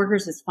your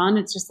coworkers is fun.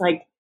 It's just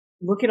like,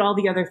 look at all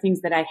the other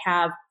things that I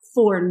have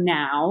for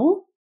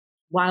now,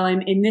 while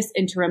I'm in this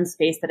interim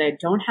space that I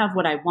don't have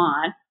what I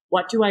want.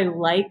 What do I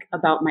like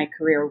about my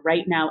career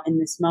right now in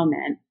this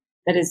moment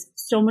that is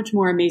so much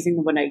more amazing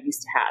than what I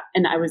used to have?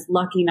 And I was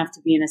lucky enough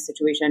to be in a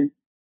situation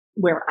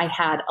where I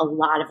had a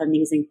lot of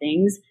amazing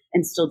things,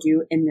 and still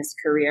do in this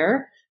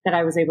career, that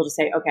I was able to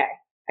say, okay,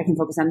 I can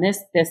focus on this,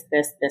 this,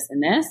 this, this,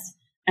 and this.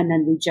 And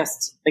then we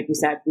just, like you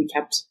said, we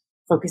kept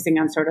focusing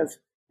on sort of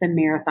the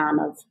marathon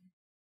of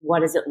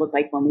what does it look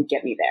like when we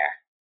get me there?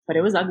 But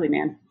it was ugly,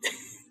 man.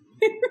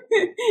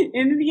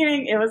 In the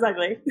beginning, it was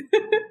ugly.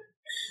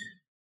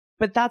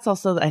 But that's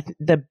also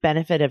the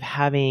benefit of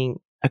having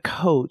a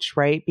coach,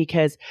 right?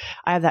 Because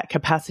I have that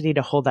capacity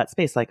to hold that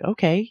space. Like,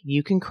 okay,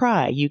 you can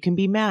cry, you can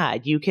be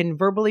mad, you can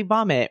verbally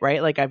vomit,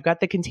 right? Like, I've got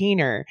the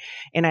container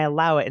and I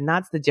allow it. And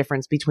that's the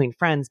difference between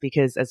friends,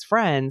 because as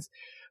friends,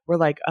 we're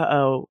like,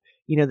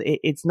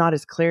 it's not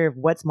as clear of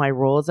what's my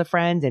role as a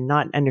friend, and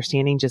not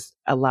understanding, just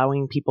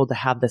allowing people to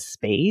have the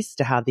space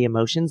to have the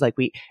emotions.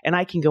 And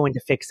I can go in to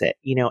fix it,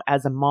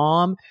 as a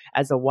mom,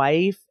 as a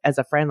wife, as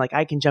a friend, like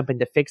I can jump in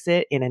to fix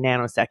it in a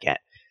nanosecond,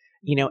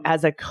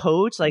 as a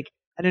coach, like,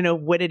 I don't know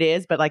what it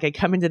is, but like I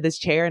come into this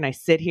chair and I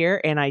sit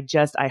here and I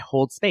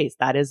hold space.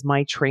 That is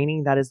my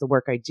training. That is the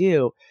work I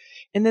do.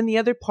 And then the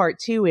other part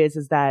too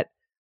is that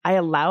I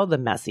allow the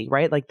messy,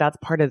 right? Like that's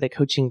part of the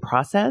coaching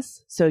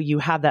process. So you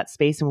have that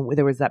space, and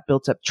there was that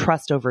built up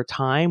trust over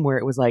time where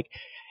it was like,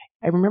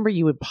 I remember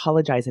you would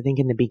apologize, I think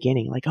in the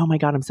beginning, like, oh my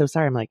God, I'm so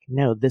sorry. I'm like,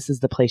 no, this is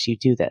the place you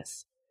do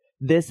this.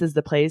 This is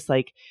the place,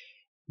 like,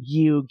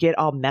 you get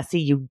all messy,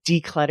 you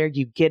declutter,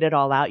 you get it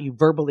all out, you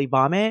verbally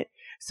vomit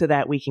so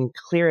that we can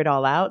clear it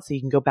all out so you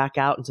can go back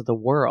out into the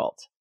world.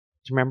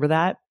 Do you remember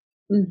that?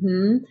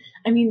 Mm-hmm.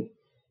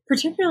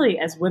 particularly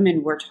as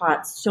women, we're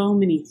taught so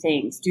many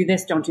things. Do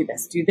this, don't do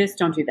this. Do this,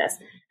 don't do this.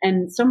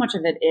 And so much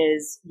of it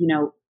is,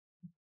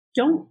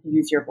 don't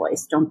use your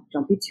voice. Don't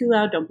be too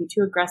loud. Don't be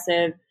too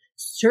aggressive.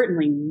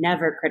 Certainly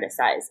never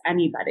criticize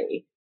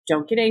anybody.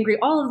 Don't get angry.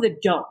 All of the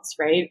don'ts,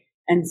 right?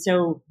 And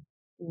so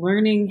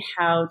learning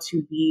how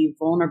to be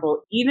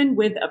vulnerable, even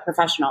with a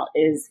professional,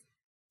 is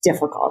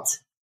difficult.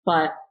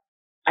 But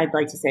I'd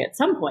like to say at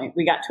some point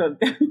we got to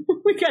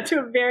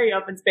a very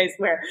open space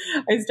where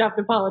I stopped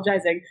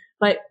apologizing.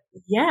 But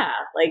yeah,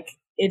 like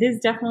it is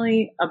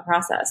definitely a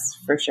process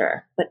for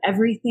sure. But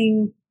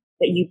everything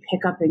that you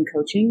pick up in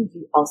coaching,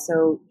 you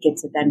also get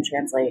to then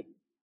translate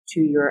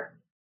to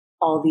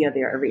all the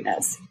other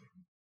arenas.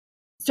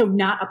 So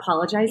not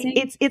apologizing.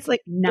 It's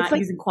like not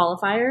using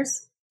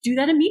qualifiers. Do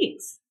that in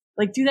meetings.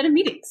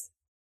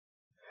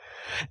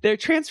 They're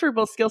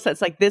transferable skill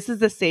sets. Like this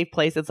is a safe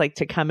place. It's like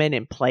to come in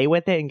and play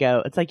with it and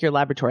go, it's like your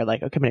laboratory.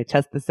 Like, okay, I'm going to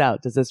test this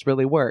out. Does this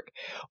really work?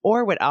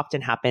 Or what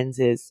often happens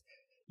is,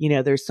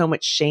 there's so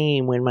much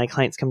shame when my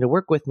clients come to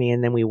work with me,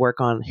 and then we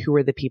work on who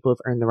are the people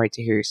who've earned the right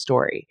to hear your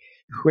story?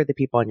 Who are the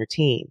people on your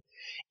team?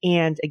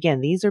 And again,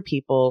 these are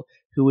people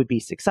who would be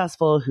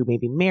successful, who may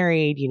be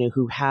married,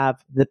 who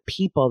have the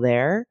people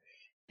there,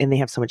 and they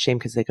have so much shame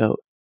because they go,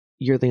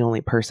 you're the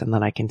only person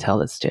that I can tell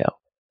this to.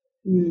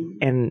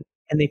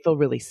 And they feel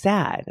really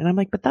sad. And I'm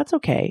like, but that's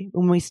okay.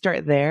 When we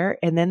start there,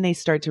 and then they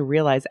start to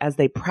realize as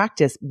they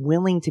practice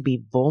willing to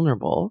be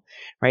vulnerable,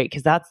 right?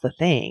 Because that's the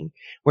thing.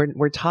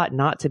 We're taught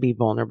not to be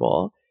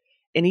vulnerable.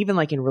 And even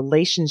like in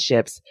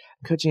relationships,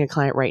 I'm coaching a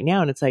client right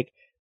now, and it's like,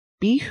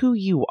 be who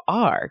you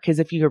are. Because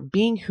if you're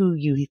being who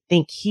you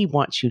think he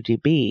wants you to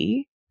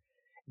be,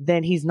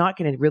 then he's not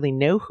going to really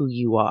know who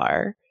you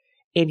are.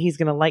 And he's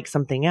going to like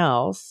something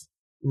else,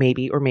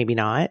 maybe, or maybe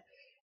not.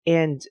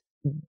 And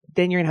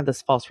then you're going to have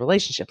this false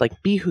relationship.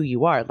 Like, be who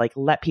you are, like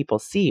let people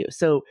see you.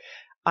 So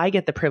I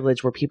get the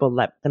privilege where people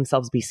let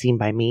themselves be seen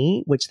by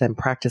me, which then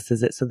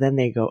practices it. So then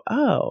they go,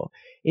 oh,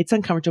 it's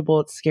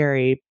uncomfortable. It's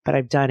scary, but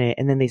I've done it.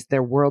 And then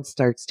their world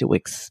starts to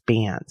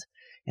expand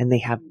and they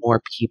have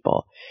more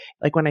people.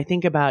 Like when I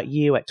think about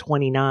you at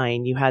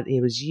 29,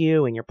 it was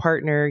you and your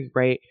partner,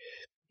 right?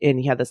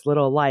 And you had this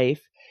little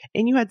life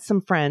and you had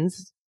some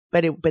friends,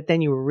 but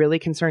then you were really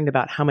concerned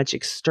about how much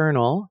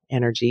external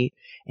energy.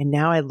 And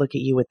now I look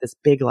at you with this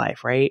big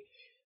life, right?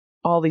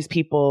 All these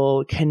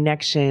people,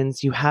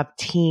 connections, you have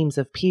teams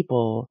of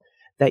people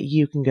that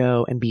you can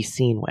go and be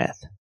seen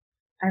with.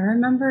 I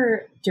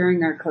remember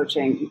during our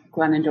coaching,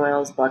 Glennon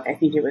Doyle's book, I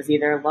think it was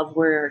either Love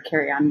Warrior or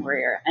Carry On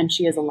Warrior. And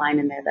she has a line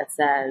in there that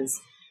says,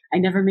 I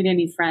never made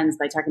any friends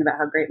by talking about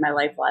how great my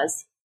life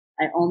was.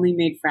 I only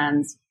made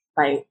friends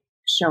by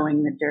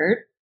showing the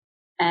dirt.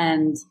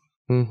 And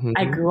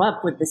I grew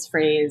up with this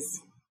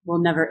phrase, we'll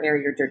never air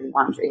your dirty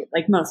laundry,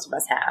 like most of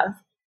us have.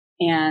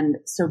 And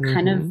so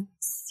kind of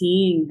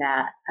seeing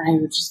that,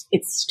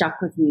 it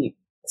stuck with me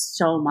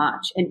so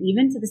much. And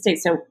even to this day,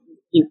 so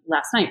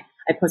last night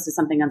I posted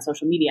something on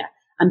social media.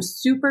 I'm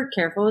super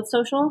careful with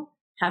social,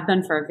 have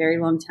been for a very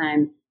long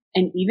time.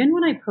 And even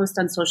when I post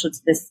on social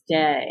to this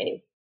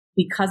day,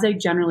 because I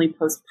generally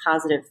post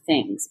positive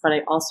things, but I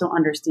also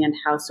understand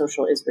how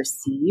social is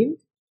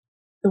received,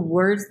 the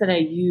words that I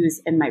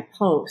use in my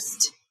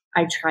post,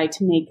 I try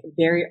to make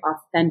very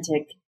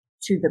authentic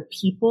to the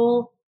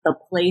people, the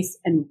place,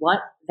 and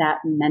what that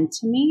meant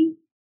to me,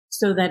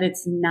 so that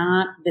it's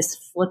not this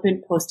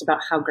flippant post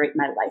about how great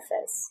my life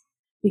is.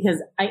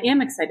 Because I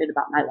am excited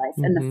about my life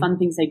and the fun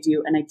things I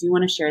do, and I do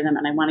want to share them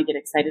and I want to get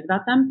excited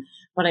about them.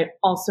 But I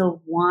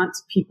also want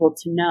people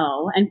to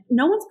know, and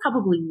no one's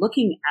probably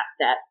looking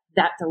at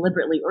that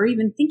deliberately or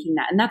even thinking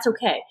that. And that's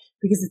okay,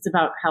 because it's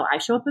about how I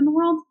show up in the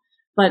world.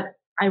 But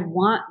I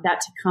want that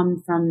to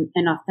come from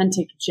an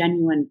authentic,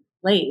 genuine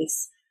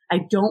place. I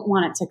don't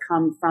want it to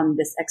come from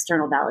this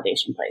external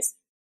validation place.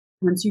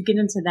 Once you get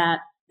into that,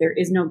 there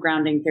is no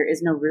grounding. There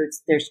is no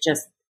roots.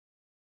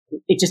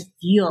 It just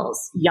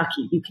feels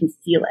yucky. You can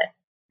feel it.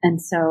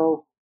 And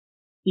so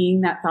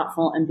being that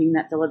thoughtful and being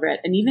that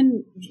deliberate, and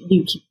even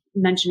you keep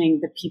mentioning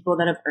the people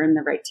that have earned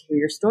the right to hear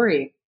your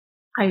story.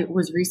 I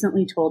was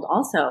recently told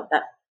also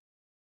that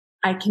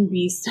I can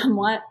be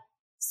somewhat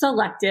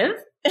selective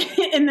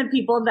in the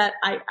people that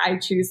I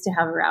choose to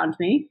have around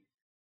me.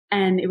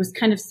 And it was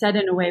kind of said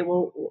in a way,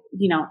 well,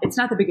 it's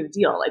not that big of a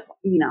deal.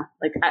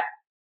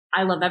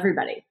 I love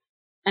everybody.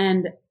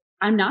 And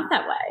I'm not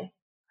that way.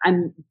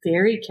 I'm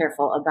very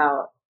careful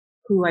about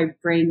who I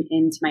bring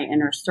into my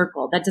inner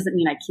circle. That doesn't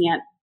mean I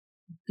can't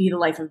be the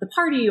life of the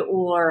party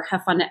or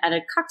have fun at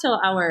a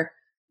cocktail hour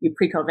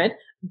pre-COVID,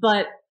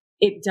 but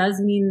it does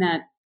mean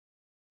that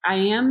I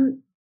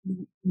am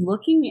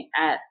looking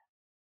at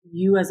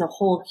you as a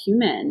whole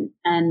human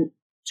and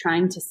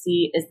trying to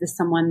see, is this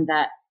someone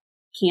that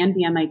can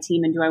be on my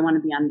team and do I want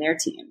to be on their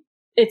team?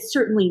 It's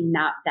certainly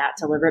not that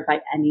deliberate by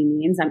any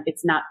means.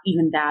 It's not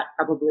even that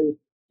probably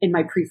in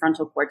my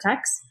prefrontal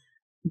cortex.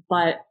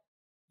 But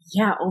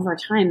yeah, over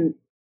time,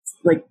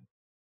 like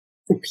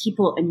the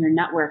people in your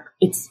network,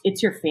 it's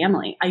your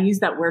family. I use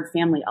that word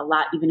family a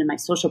lot, even in my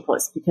social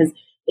posts, because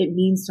it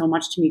means so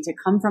much to me to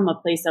come from a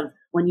place of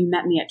when you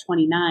met me at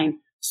 29,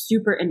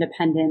 super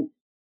independent,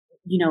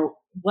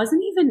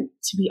 wasn't even,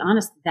 to be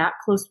honest, that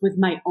close with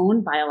my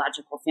own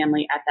biological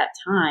family at that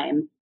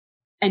time,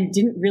 and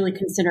didn't really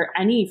consider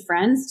any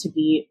friends to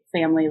be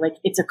family. Like,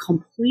 it's a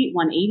complete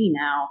 180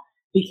 now,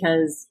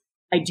 because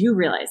I do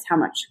realize how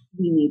much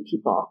we need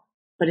people,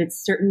 but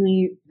it's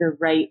certainly the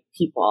right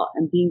people.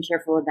 And being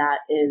careful of that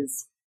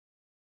is,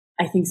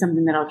 I think,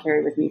 something that I'll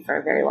carry with me for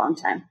a very long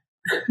time.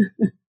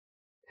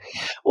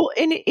 Well,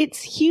 and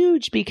it's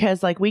huge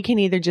because like we can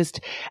either just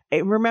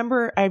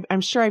remember,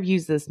 I'm sure I've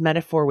used this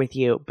metaphor with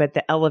you, but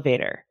the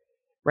elevator,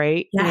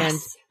 right?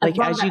 Yes. And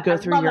like as you go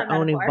through your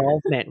own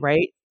involvement,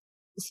 right?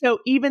 So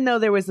even though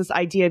there was this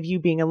idea of you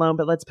being alone,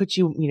 but let's put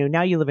you,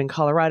 now you live in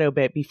Colorado,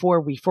 but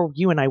before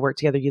you and I worked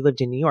together, you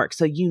lived in New York.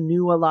 So you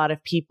knew a lot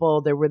of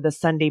people. There were the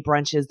Sunday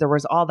brunches. There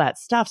was all that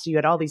stuff. So you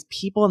had all these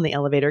people in the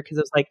elevator because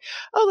it was like,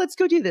 oh, let's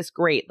go do this.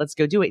 Great. Let's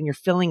go do it. And you're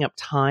filling up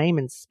time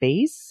and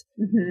space,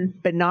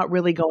 but not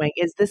really going,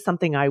 is this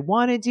something I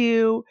want to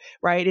do?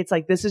 Right. It's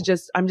like,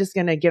 I'm just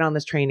going to get on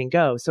this train and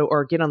go. So,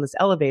 or get on this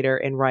elevator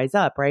and rise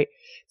up. Right.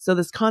 So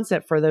this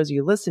concept for those of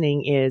you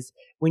listening is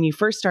when you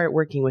first start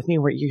working with me,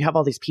 where you have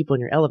all these people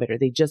in your elevator,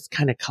 they just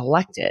kind of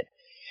collected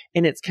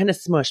and it's kind of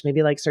smushed,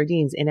 maybe like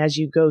sardines. And as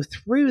you go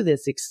through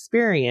this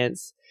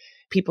experience,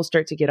 people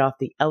start to get off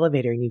the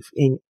elevator and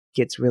it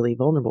gets really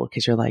vulnerable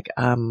because you're like,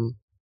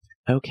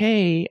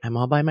 okay, I'm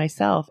all by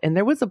myself. And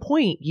there was a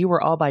point you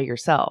were all by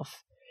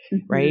yourself.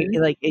 Right?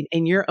 Like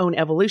in your own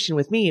evolution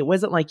with me, it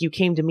wasn't like you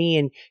came to me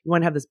and you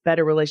want to have this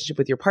better relationship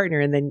with your partner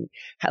and then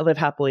live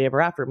happily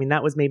ever after. I mean,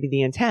 that was maybe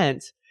the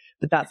intent,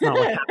 but that's not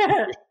what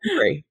happened.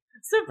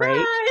 Surprise!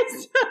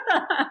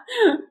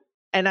 Right?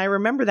 And I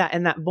remember that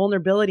and that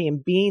vulnerability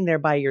and being there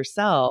by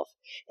yourself.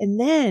 And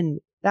then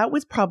that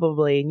was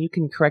probably, and you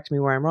can correct me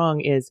where I'm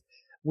wrong, is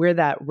where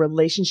that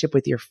relationship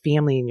with your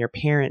family and your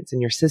parents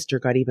and your sister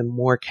got even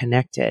more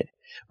connected.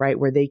 Right?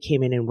 Where they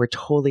came in and were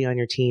totally on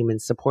your team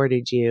and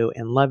supported you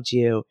and loved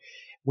you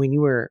when you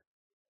were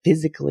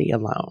physically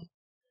alone.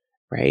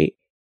 Right?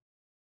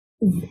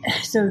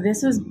 So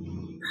this was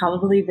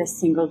probably the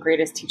single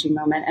greatest teaching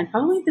moment and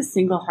probably the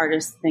single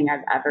hardest thing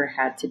I've ever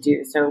had to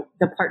do. So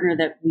the partner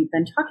that we've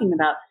been talking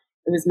about,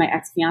 it was my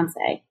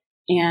ex-fiance.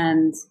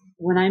 And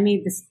when I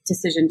made this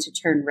decision to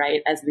turn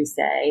right, as we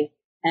say,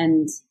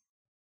 and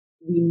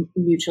we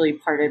mutually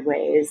parted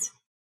ways,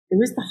 it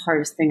was the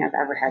hardest thing I've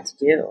ever had to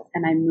do.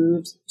 And I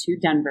moved to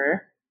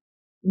Denver,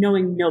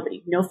 knowing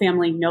nobody, no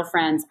family, no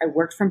friends. I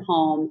worked from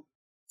home,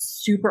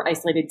 super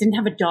isolated, didn't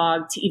have a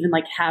dog to even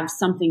like have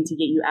something to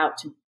get you out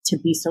to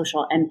be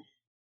social. And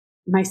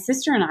my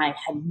sister and I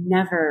had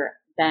never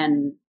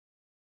been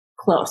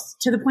close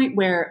to the point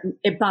where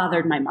it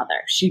bothered my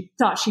mother. She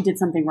thought she did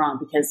something wrong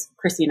because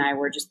Chrissy and I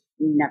were just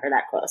never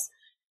that close.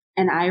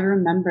 And I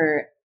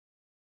remember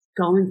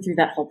going through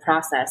that whole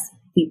process,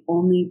 the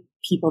only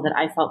people that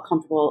I felt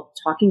comfortable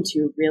talking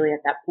to really at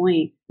that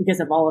point, because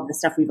of all of the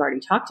stuff we've already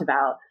talked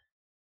about,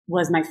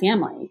 was my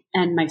family.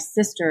 And my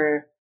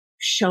sister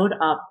showed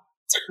up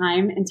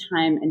time and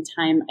time and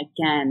time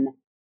again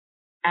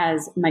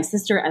as my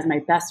sister, as my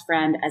best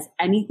friend, as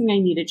anything I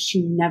needed.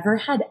 She never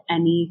had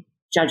any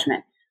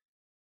judgment.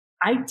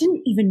 I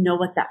didn't even know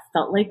what that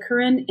felt like,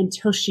 Corinne,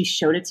 until she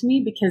showed it to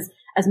me, because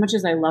as much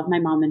as I love my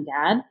mom and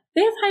dad,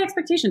 they have high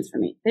expectations for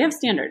me. They have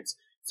standards.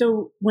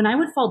 So when I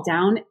would fall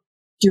down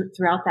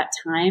throughout that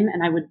time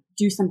and I would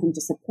do something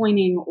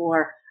disappointing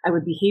or I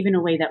would behave in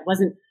a way that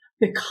wasn't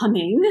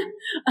becoming,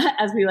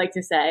 as we like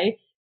to say,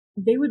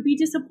 they would be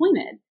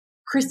disappointed.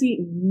 Chrissy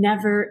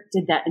never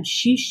did that. And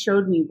she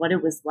showed me what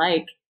it was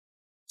like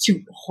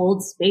to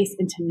hold space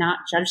and to not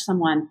judge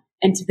someone.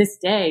 And to this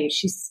day,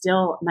 she's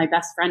still my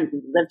best friend.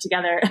 We live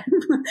together.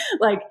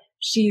 Like,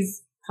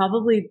 she's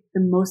probably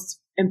the most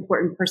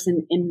important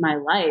person in my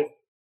life,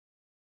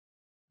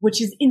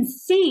 which is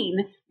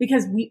insane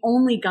because we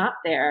only got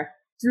there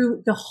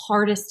through the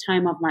hardest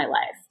time of my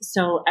life.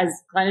 So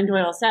as Glennon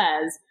Doyle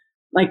says,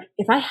 like,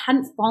 if I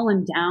hadn't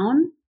fallen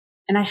down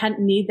and I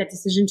hadn't made that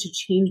decision to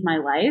change my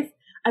life,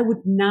 I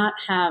would not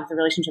have the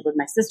relationship with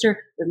my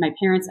sister, with my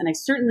parents, and I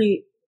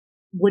certainly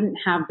wouldn't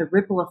have the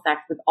ripple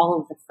effect with all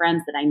of the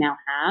friends that I now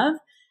have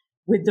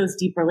with those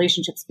deep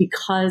relationships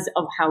because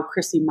of how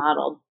Chrissy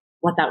modeled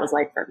what that was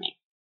like for me,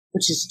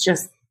 which is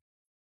just,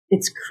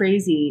 it's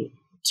crazy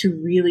to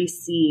really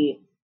see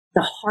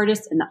the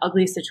hardest and the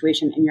ugliest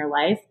situation in your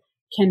life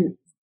can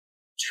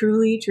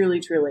truly,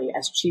 truly, truly,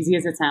 as cheesy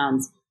as it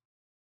sounds,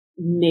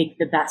 make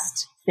the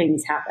best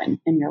things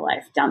happen in your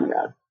life down the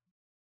road.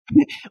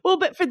 Well,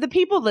 but for the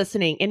people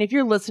listening, and if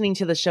you're listening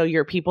to the show,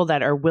 you're people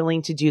that are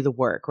willing to do the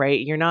work, right?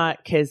 You're not,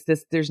 because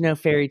there's no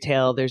fairy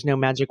tale, there's no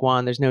magic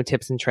wand, there's no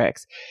tips and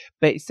tricks.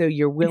 But so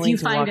you're willing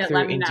to walk through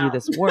and do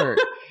this work.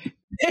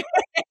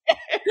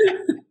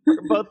 We're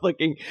both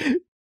looking.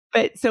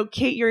 But so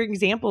Kate, your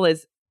example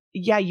is,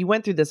 yeah, you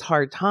went through this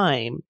hard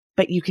time,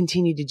 but you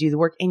continue to do the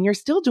work and you're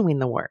still doing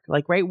the work.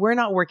 Like, right, we're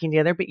not working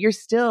together, but you're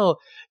still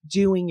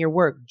doing your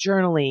work,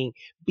 journaling,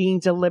 being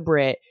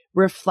deliberate,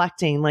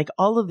 reflecting, like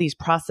all of these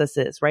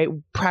processes, right?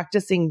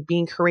 Practicing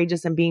being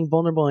courageous and being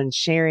vulnerable and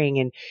sharing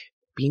and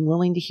being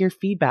willing to hear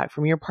feedback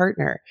from your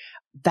partner.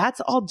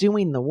 That's all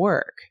doing the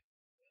work.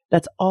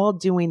 That's all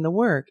doing the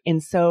work.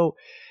 And so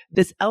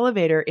this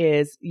elevator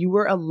is, you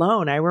were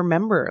alone. I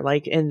remember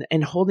like, and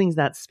holding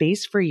that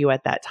space for you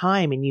at that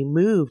time. And you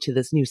moved to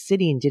this new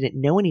city and didn't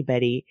know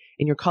anybody,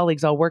 and your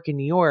colleagues all work in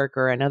New York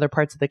or in other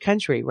parts of the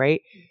country.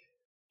 Right.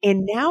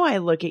 And now I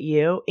look at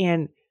you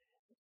and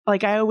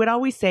like I would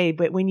always say,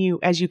 but when you,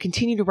 as you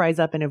continue to rise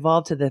up and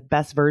evolve to the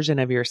best version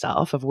of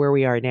yourself of where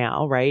we are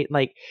now, right?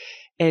 Like,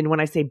 and when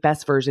I say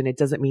best version, it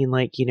doesn't mean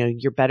like, you know,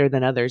 you're better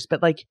than others,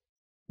 but like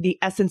the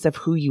essence of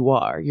who you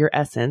are, your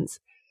essence.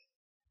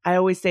 I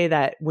always say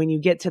that when you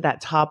get to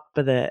that top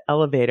of the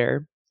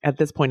elevator at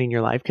this point in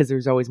your life, because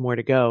there's always more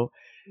to go,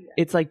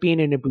 it's like being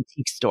in a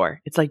boutique store.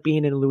 It's like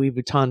being in a Louis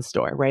Vuitton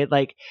store, right?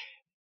 Like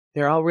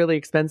they're all really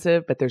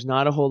expensive, but there's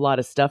not a whole lot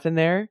of stuff in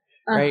there,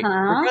 right?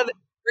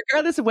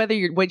 Regardless of whether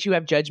what you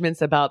have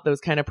judgments about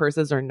those kind of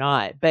purses or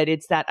not. But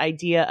it's that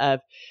idea of,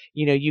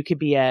 you know, you could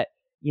be at,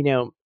 you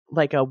know,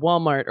 like a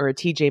Walmart or a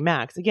TJ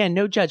Maxx. Again,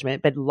 no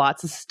judgment, but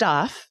lots of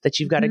stuff that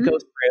you've got to go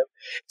through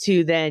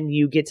to then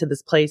you get to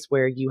this place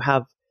where you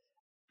have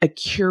a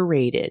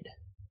curated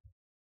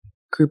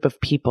group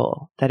of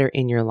people that are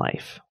in your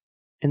life.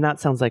 And that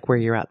sounds like where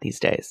you're at these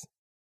days.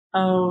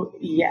 Oh,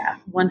 yeah,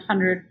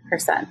 100%.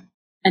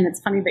 And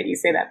it's funny that you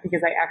say that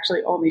because I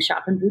actually only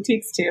shop in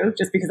boutiques too,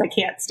 just because I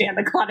can't stand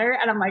the clutter.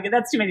 And I'm like,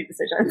 that's too many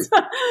decisions.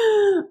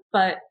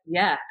 But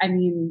yeah, I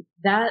mean,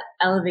 that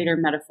elevator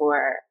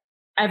metaphor,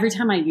 every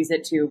time I use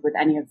it too with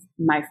any of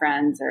my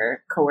friends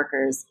or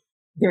coworkers,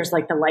 there's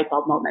like the light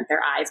bulb moment.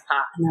 Their eyes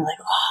pop and they're like,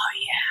 oh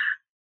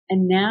yeah.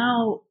 And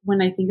now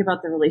when I think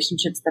about the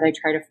relationships that I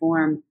try to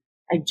form,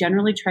 I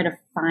generally try to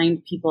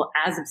find people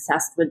as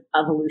obsessed with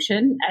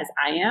evolution as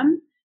I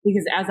am.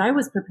 Because as I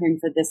was preparing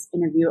for this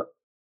interview,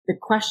 the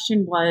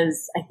question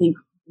was, I think,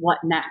 what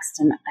next?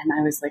 And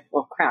I was like,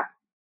 well, crap,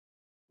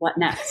 what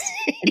next?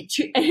 and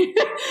two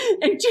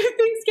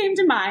things came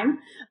to mind.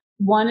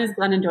 One is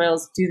Glennon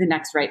Doyle's Do the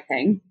Next Right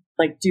Thing,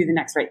 like do the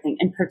next right thing.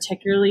 And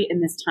particularly in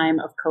this time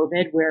of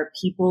COVID where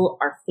people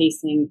are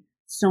facing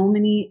so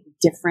many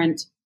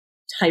different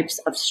types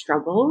of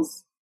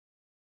struggles,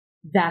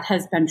 that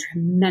has been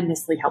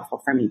tremendously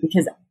helpful for me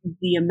because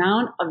the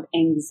amount of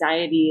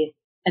anxiety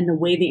and the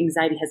way the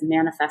anxiety has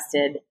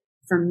manifested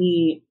for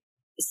me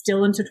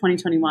still into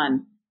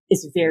 2021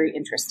 is very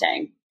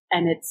interesting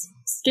and it's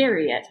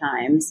scary at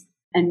times.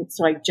 And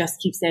so I just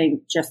keep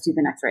saying, just do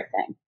the next right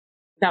thing.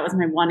 That was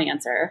my one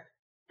answer.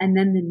 And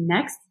then the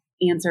next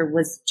answer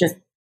was just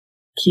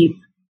keep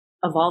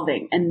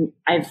evolving. And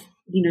I've,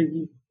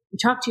 you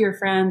talk to your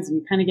friends and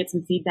you kind of get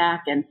some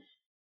feedback, and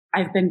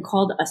I've been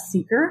called a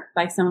seeker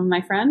by some of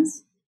my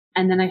friends.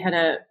 And then I had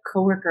a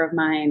coworker of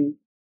mine,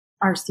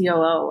 our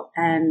COO,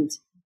 and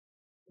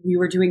we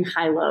were doing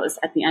high lows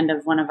at the end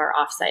of one of our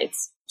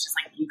offsites, which is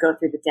like you go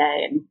through the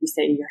day and you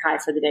say your high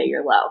for the day,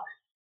 your low.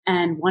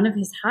 And one of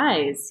his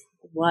highs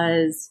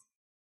was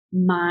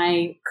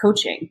my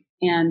coaching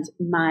and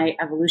my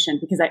evolution,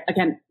 because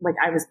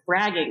I was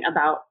bragging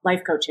about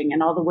life coaching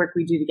and all the work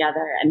we do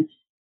together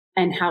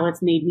and how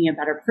it's made me a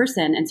better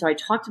person. And so I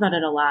talked about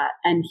it a lot.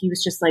 And he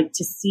was just like,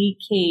 to see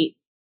Kate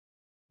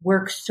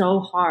work so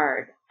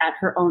hard at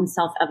her own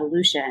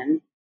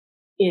self-evolution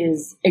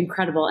is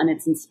incredible and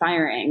it's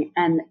inspiring.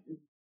 And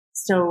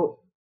so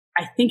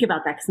I think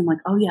about that because I'm like,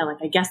 oh yeah, like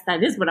I guess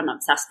that is what I'm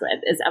obsessed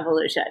with is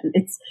evolution.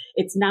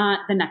 It's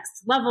not the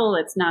next level.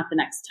 It's not the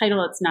next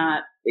title. It's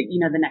not,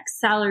 the next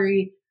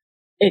salary.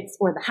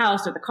 Or the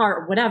house or the car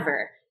or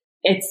whatever.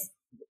 It's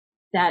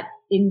that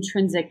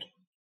intrinsic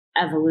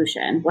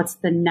evolution. What's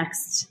the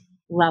next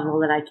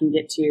level that I can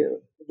get to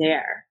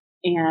there?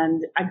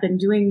 And I've been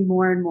doing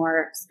more and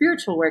more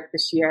spiritual work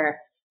this year.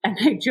 And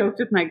I joked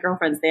with my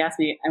girlfriends. They asked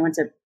me, I went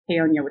to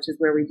Paonia, which is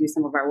where we do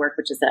some of our work,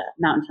 which is a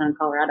mountain town in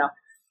Colorado.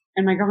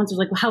 And my girlfriends were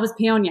like, well, how was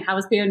Paonia? How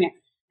was Paonia?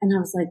 And I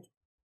was like,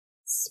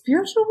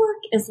 spiritual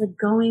work is like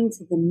going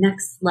to the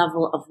next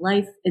level of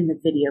life in the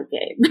video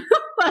game.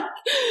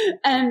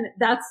 And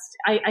that's,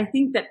 I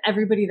think that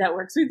everybody that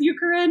works with you,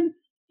 Corinne,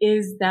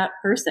 is that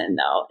person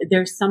though.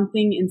 There's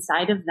something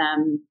inside of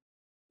them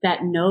that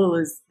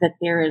knows that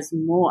there is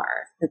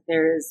more, that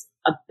there is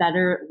a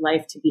better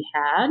life to be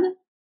had.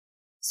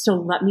 So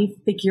let me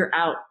figure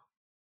out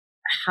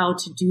how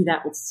to do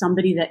that with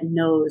somebody that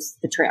knows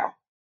the trail.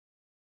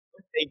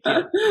 Thank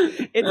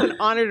you. It's an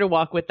honor to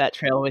walk with that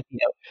trail with you.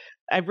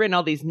 I've written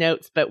all these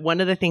notes, but one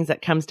of the things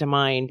that comes to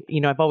mind,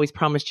 I've always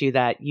promised you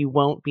that you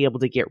won't be able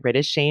to get rid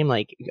of shame.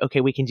 Like,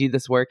 okay, we can do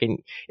this work and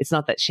it's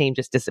not that shame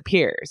just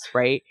disappears,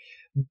 right?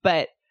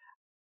 But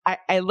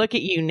I look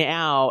at you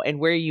now and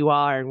where you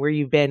are and where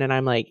you've been, and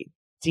I'm like,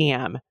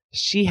 damn,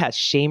 she has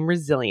shame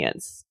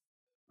resilience,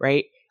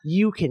 right?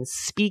 You can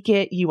speak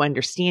it, you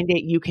understand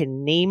it, you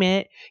can name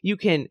it, you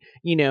can,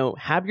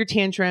 have your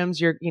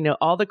tantrums, your,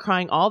 all the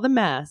crying, all the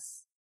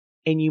mess,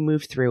 and you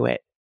move through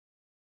it.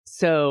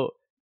 So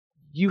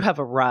you have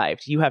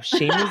arrived. You have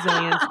shame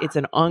resilience. It's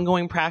an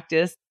ongoing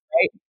practice,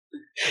 right?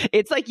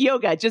 It's like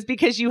yoga. Just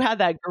because you have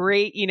that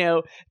great,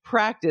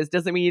 practice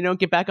doesn't mean you don't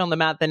get back on the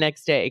mat the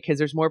next day, because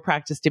there's more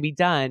practice to be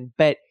done.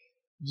 But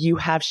you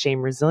have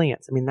shame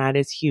resilience. I mean, that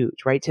is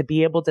huge, right? To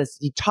be able to,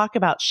 you talk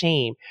about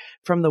shame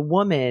from the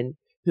woman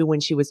who,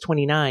 when she was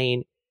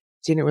 29,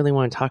 didn't really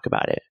want to talk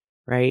about it,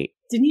 right?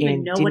 Didn't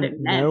even know what it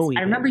meant.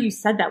 I remember you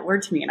said that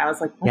word to me and I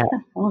was like, what the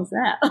hell is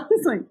that? I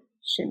was like,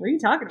 shit, what are you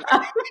talking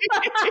about?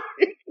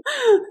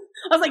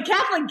 I was like,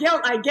 Catholic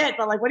guilt, I get,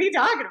 but like, what are you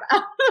talking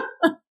about?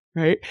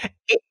 Right.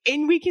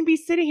 And we can be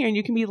sitting here and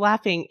you can be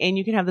laughing and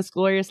you can have this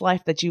glorious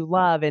life that you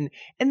love. And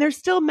there's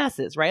still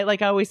messes, right?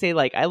 Like I always say,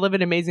 like, I live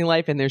an amazing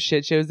life and there's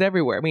shit shows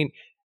everywhere. I mean,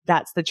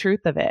 that's the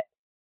truth of it.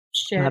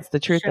 That's the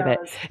truth of it.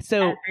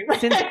 So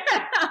since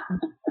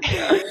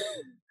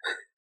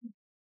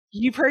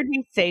you've heard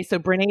me say, so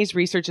Brené's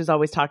research has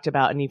always talked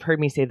about, and you've heard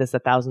me say this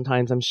 1,000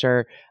 times, I'm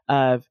sure,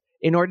 of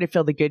in order to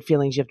feel the good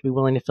feelings, you have to be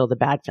willing to feel the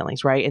bad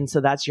feelings, right? And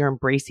so that's your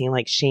embracing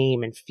like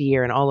shame and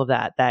fear and all of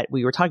that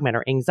we were talking about,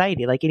 or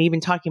anxiety, like, and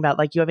even talking about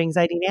like you have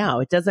anxiety now.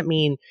 It doesn't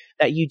mean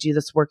that you do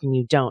this work and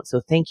you don't.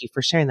 So thank you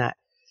for sharing that.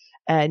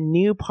 A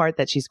new part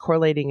that she's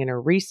correlating in her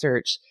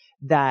research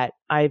that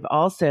I've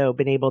also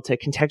been able to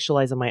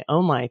contextualize in my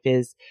own life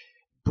is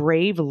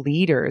brave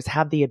leaders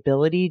have the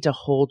ability to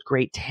hold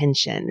great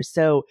tension.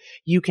 So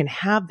you can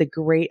have the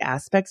great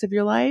aspects of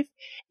your life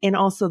and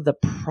also the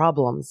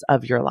problems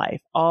of your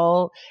life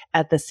all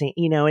at the same,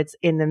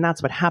 and then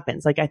that's what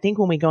happens. Like, I think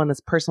when we go on this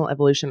personal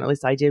evolution, or at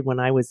least I did when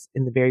I was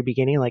in the very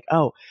beginning, like,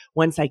 oh,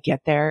 once I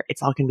get there,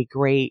 it's all going to be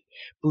great.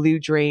 Blue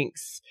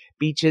drinks,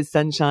 beaches,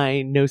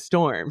 sunshine, no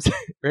storms,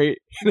 right?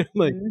 And I'm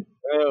like,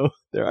 oh,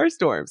 there are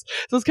storms.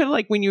 So it's kind of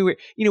like when you were,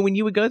 when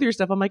you would go through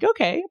stuff, I'm like,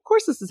 okay, of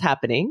course this is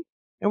happening.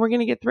 And we're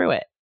going to get through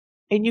it.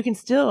 And you can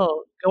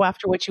still go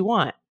after what you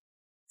want.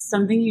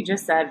 Something you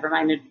just said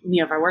reminded me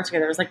of our work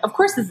together. It was like, of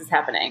course this is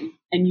happening.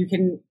 And you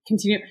can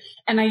continue.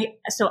 And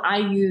I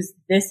use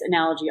this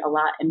analogy a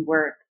lot in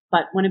work.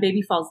 But when a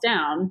baby falls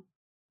down,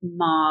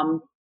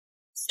 mom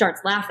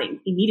starts laughing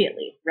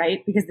immediately,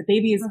 right? Because the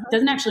baby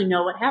doesn't actually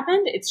know what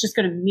happened. It's just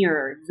going to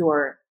mirror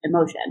your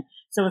emotion.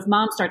 So if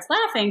mom starts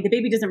laughing, the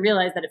baby doesn't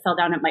realize that it fell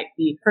down. It might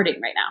be hurting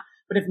right now.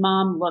 But if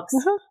mom looks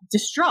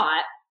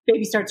distraught,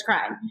 baby starts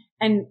crying.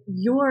 And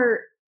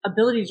your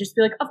ability to just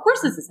be like, of course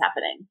this is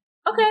happening.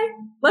 Okay,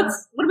 what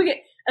do we get?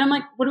 And I'm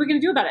like, what are we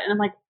going to do about it? And I'm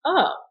like,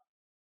 oh,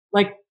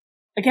 like,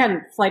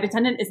 again, flight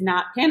attendant is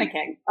not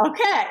panicking.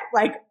 Okay,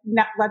 like,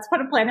 let's put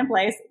a plan in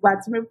place.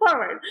 Let's move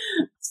forward.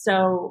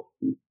 So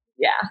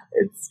yeah,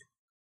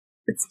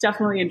 it's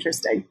definitely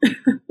interesting.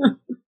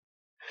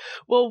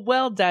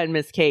 Well done,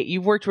 Miss Kate.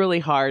 You've worked really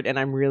hard and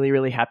I'm really,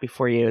 really happy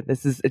for you.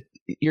 This is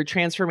your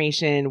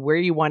transformation, where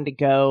you wanted to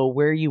go,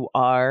 where you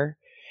are.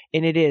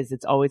 And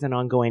it's always an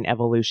ongoing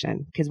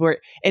evolution, because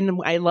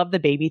and I love the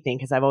baby thing,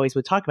 because I've always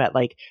would talk about,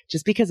 like,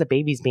 just because a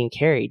baby's being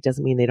carried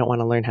doesn't mean they don't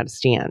want to learn how to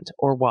stand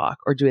or walk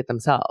or do it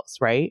themselves.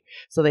 Right.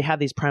 So they have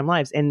these prime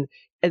lives. And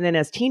then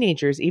as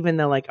teenagers, even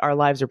though like our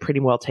lives are pretty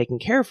well taken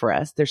care of for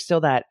us, there's still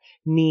that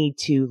need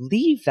to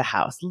leave the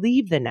house,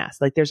 leave the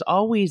nest. Like there's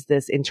always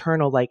this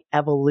internal like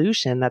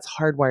evolution that's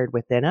hardwired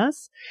within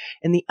us.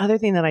 And the other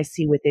thing that I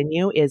see within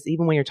you is,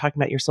 even when you're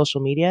talking about your social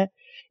media,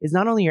 is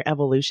not only your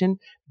evolution,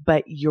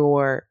 but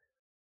your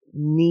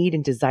need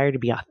and desire to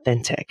be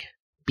authentic,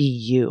 be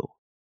you,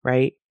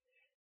 right?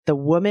 The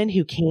woman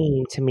who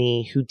came to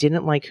me, who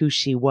didn't like who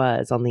she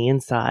was on the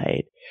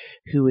inside,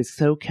 who is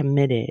so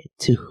committed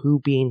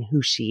to being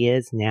who she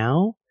is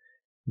now,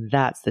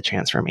 that's the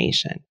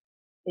transformation.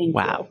 Thank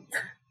you.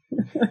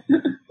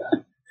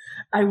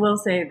 I will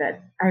say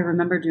that I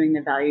remember doing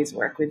the values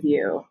work with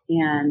you,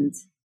 and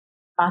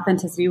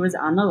authenticity was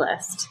on the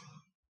list.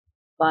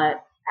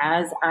 But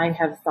as I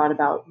have thought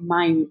about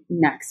my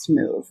next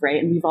move,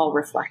 right? And we've all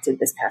reflected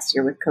this past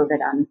year with COVID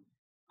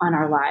on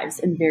our lives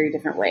in very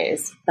different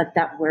ways. But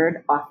that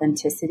word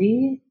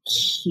authenticity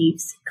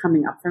keeps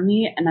coming up for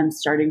me. And I'm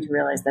starting to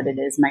realize that it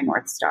is my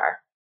North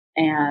Star.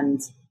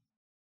 And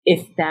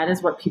if that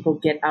is what people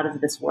get out of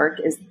this work,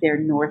 is their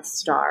North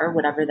Star,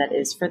 whatever that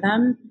is for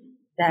them,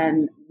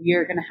 then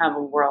we're going to have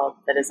a world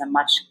that is a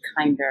much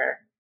kinder,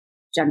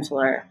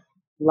 gentler,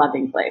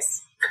 loving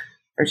place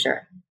for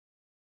sure.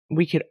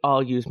 We could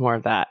all use more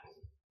of that.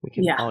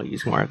 All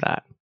use more of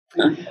that.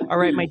 All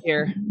right, my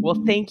dear.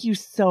 Well, thank you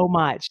so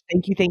much.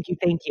 Thank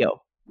you.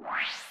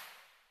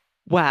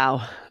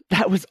 Wow,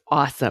 that was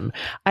awesome.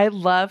 I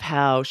love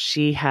how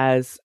she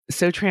has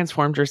so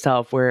transformed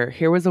herself, where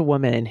here was a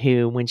woman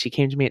who, when she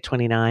came to me at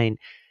 29,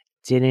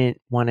 didn't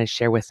want to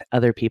share with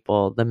other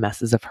people the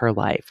messes of her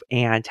life,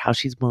 and how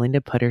she's willing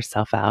to put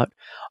herself out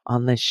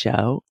on the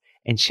show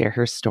and share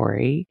her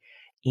story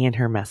and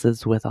her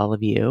messes with all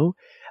of you.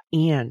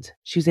 And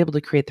she was able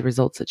to create the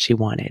results that she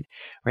wanted,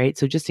 right?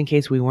 So just in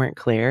case we weren't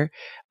clear,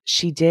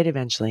 she did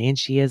eventually, and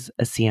she is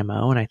a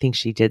CMO, and I think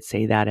she did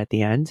say that at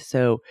the end.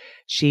 So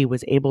she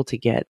was able to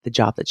get the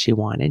job that she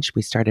wanted.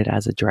 We started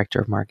as a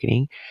director of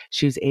marketing.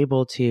 She was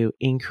able to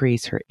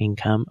increase her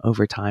income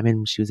over time,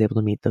 and she was able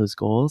to meet those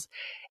goals,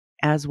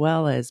 as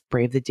well as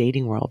brave the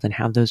dating world and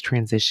have those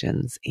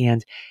transitions.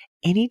 And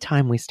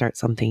anytime we start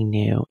something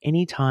new,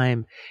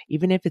 anytime,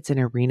 even if it's an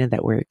arena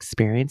that we're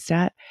experienced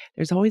at,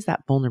 there's always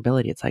that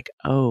vulnerability. It's like,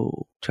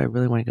 oh, do I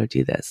really want to go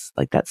do this?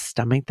 Like that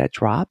stomach that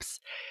drops.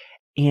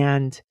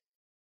 And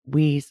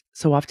we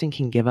so often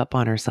can give up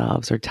on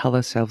ourselves or tell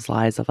ourselves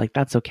lies of like,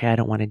 that's okay, I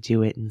don't want to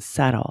do it, and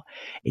settle.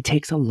 It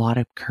takes a lot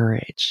of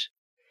courage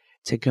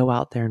to go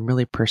out there and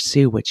really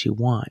pursue what you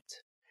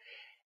want.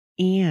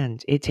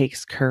 And it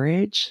takes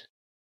courage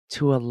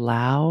to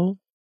allow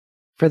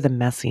for the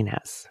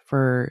messiness,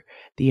 for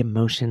the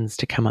emotions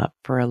to come up,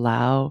 for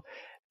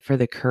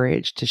the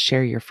courage to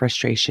share your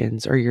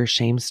frustrations or your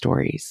shame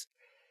stories,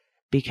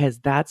 because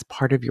that's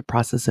part of your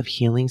process of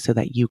healing so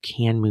that you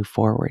can move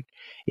forward.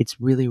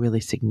 It's really, really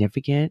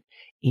significant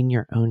in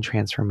your own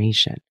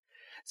transformation.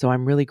 So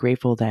I'm really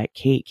grateful that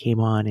Kate came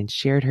on and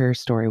shared her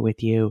story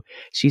with you.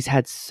 She's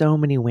had so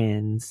many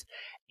wins.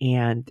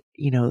 And,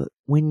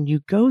 when you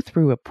go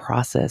through a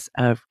process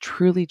of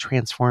truly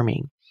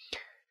transforming,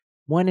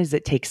 one is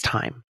it takes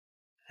time.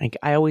 Like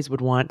I always would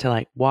want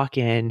to walk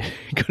in,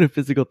 go to a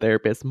physical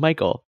therapist,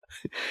 Michael,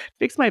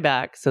 fix my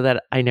back so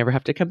that I never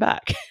have to come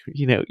back.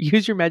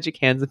 Use your magic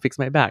hands and fix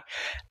my back.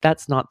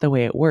 That's not the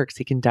way it works.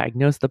 He can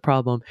diagnose the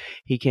problem.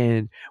 He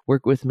can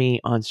work with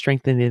me on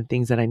strengthening the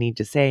things that I need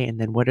to say.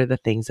 And then what are the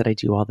things that I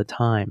do all the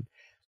time?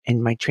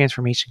 And my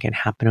transformation can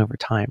happen over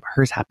time.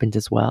 Hers happened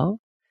as well.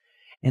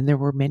 And there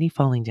were many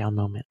falling down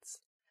moments.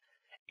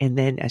 And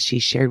then as she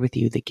shared with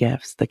you the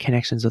gifts, the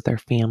connections with her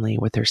family,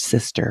 with her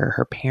sister,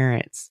 her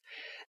parents,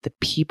 the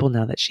people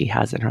now that she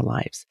has in her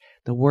lives,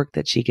 the work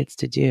that she gets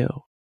to do.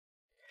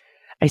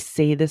 I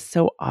say this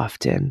so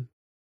often,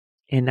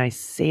 and I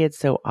say it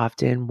so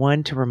often,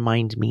 one, to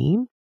remind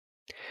me,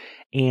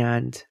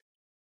 and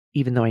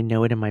even though I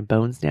know it in my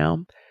bones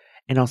now,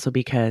 and also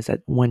because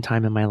at one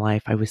time in my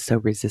life, I was so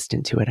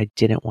resistant to it, I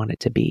didn't want it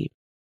to be.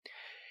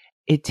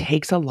 It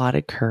takes a lot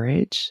of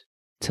courage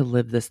to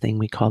live this thing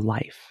we call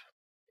life.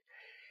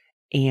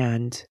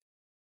 And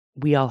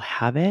we all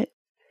have it.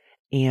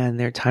 And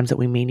there are times that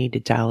we may need to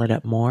dial it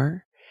up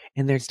more.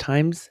 And there's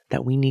times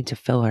that we need to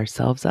fill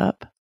ourselves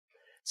up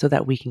so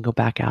that we can go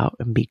back out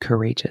and be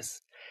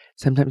courageous.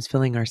 Sometimes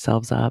filling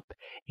ourselves up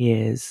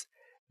is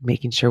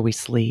making sure we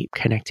sleep,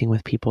 connecting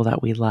with people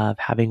that we love,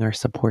 having our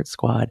support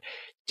squad,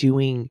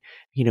 doing,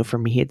 for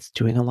me, it's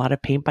doing a lot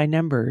of paint by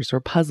numbers or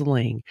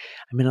puzzling.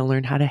 I'm going to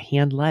learn how to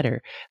hand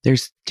letter.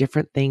 There's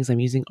different things. I'm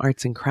using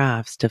arts and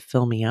crafts to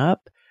fill me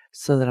up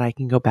so that I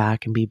can go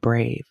back and be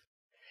brave.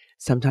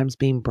 Sometimes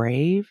being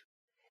brave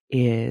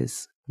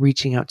is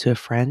reaching out to a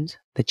friend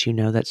that you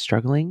know that's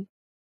struggling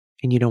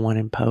and you don't want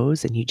to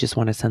impose and you just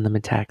want to send them a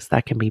text.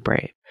 That can be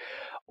brave.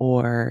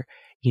 Or,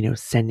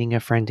 sending a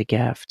friend a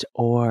gift,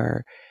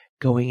 or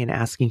going and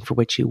asking for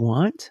what you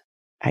want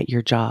at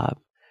your job,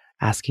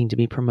 asking to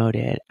be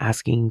promoted,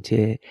 asking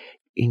to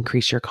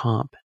increase your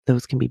comp.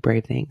 Those can be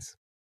brave things.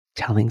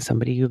 Telling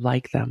somebody you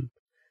like them,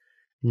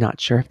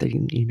 not sure if they're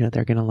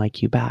going to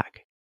like you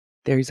back.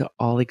 These are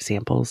all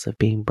examples of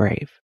being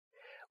brave.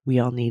 We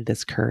all need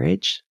this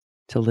courage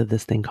to live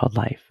this thing called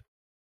life.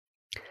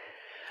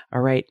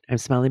 All right, I'm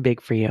smiling big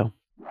for you.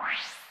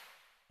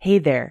 Hey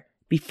there.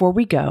 Before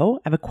we go,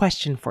 I have a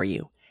question for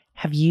you.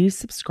 Have you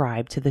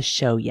subscribed to the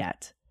show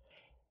yet?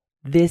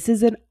 This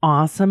is an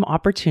awesome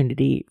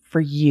opportunity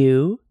for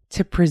you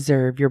to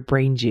preserve your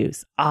brain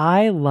juice.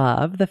 I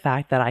love the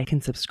fact that I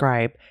can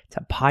subscribe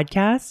to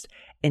podcasts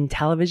and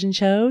television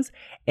shows,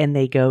 and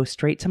they go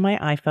straight to my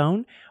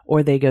iPhone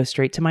or they go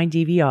straight to my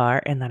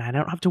DVR, and then I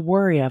don't have to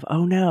worry of,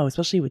 oh no,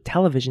 especially with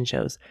television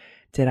shows.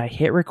 Did I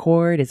hit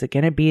record? Is it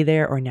going to be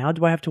there? Or now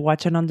do I have to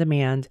watch it on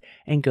demand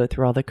and go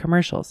through all the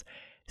commercials?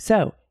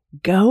 So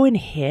go and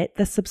hit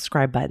the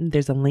subscribe button.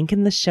 There's a link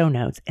in the show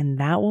notes, and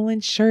that will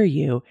ensure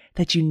you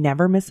that you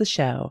never miss a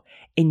show.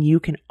 And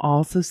you can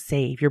also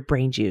save your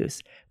brain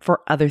juice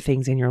for other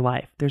things in your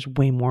life. There's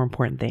way more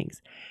important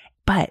things.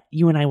 But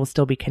you and I will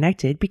still be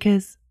connected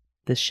because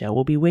the show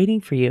will be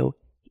waiting for you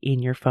in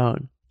your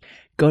phone.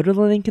 Go to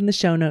the link in the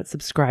show notes,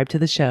 subscribe to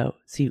the show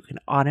so you can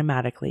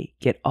automatically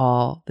get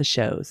all the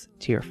shows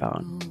to your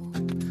phone.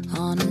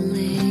 On a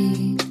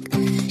lake,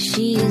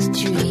 she is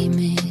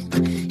dreaming,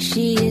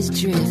 she is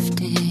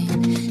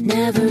drifting,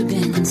 never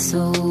been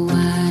so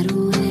wide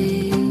awake.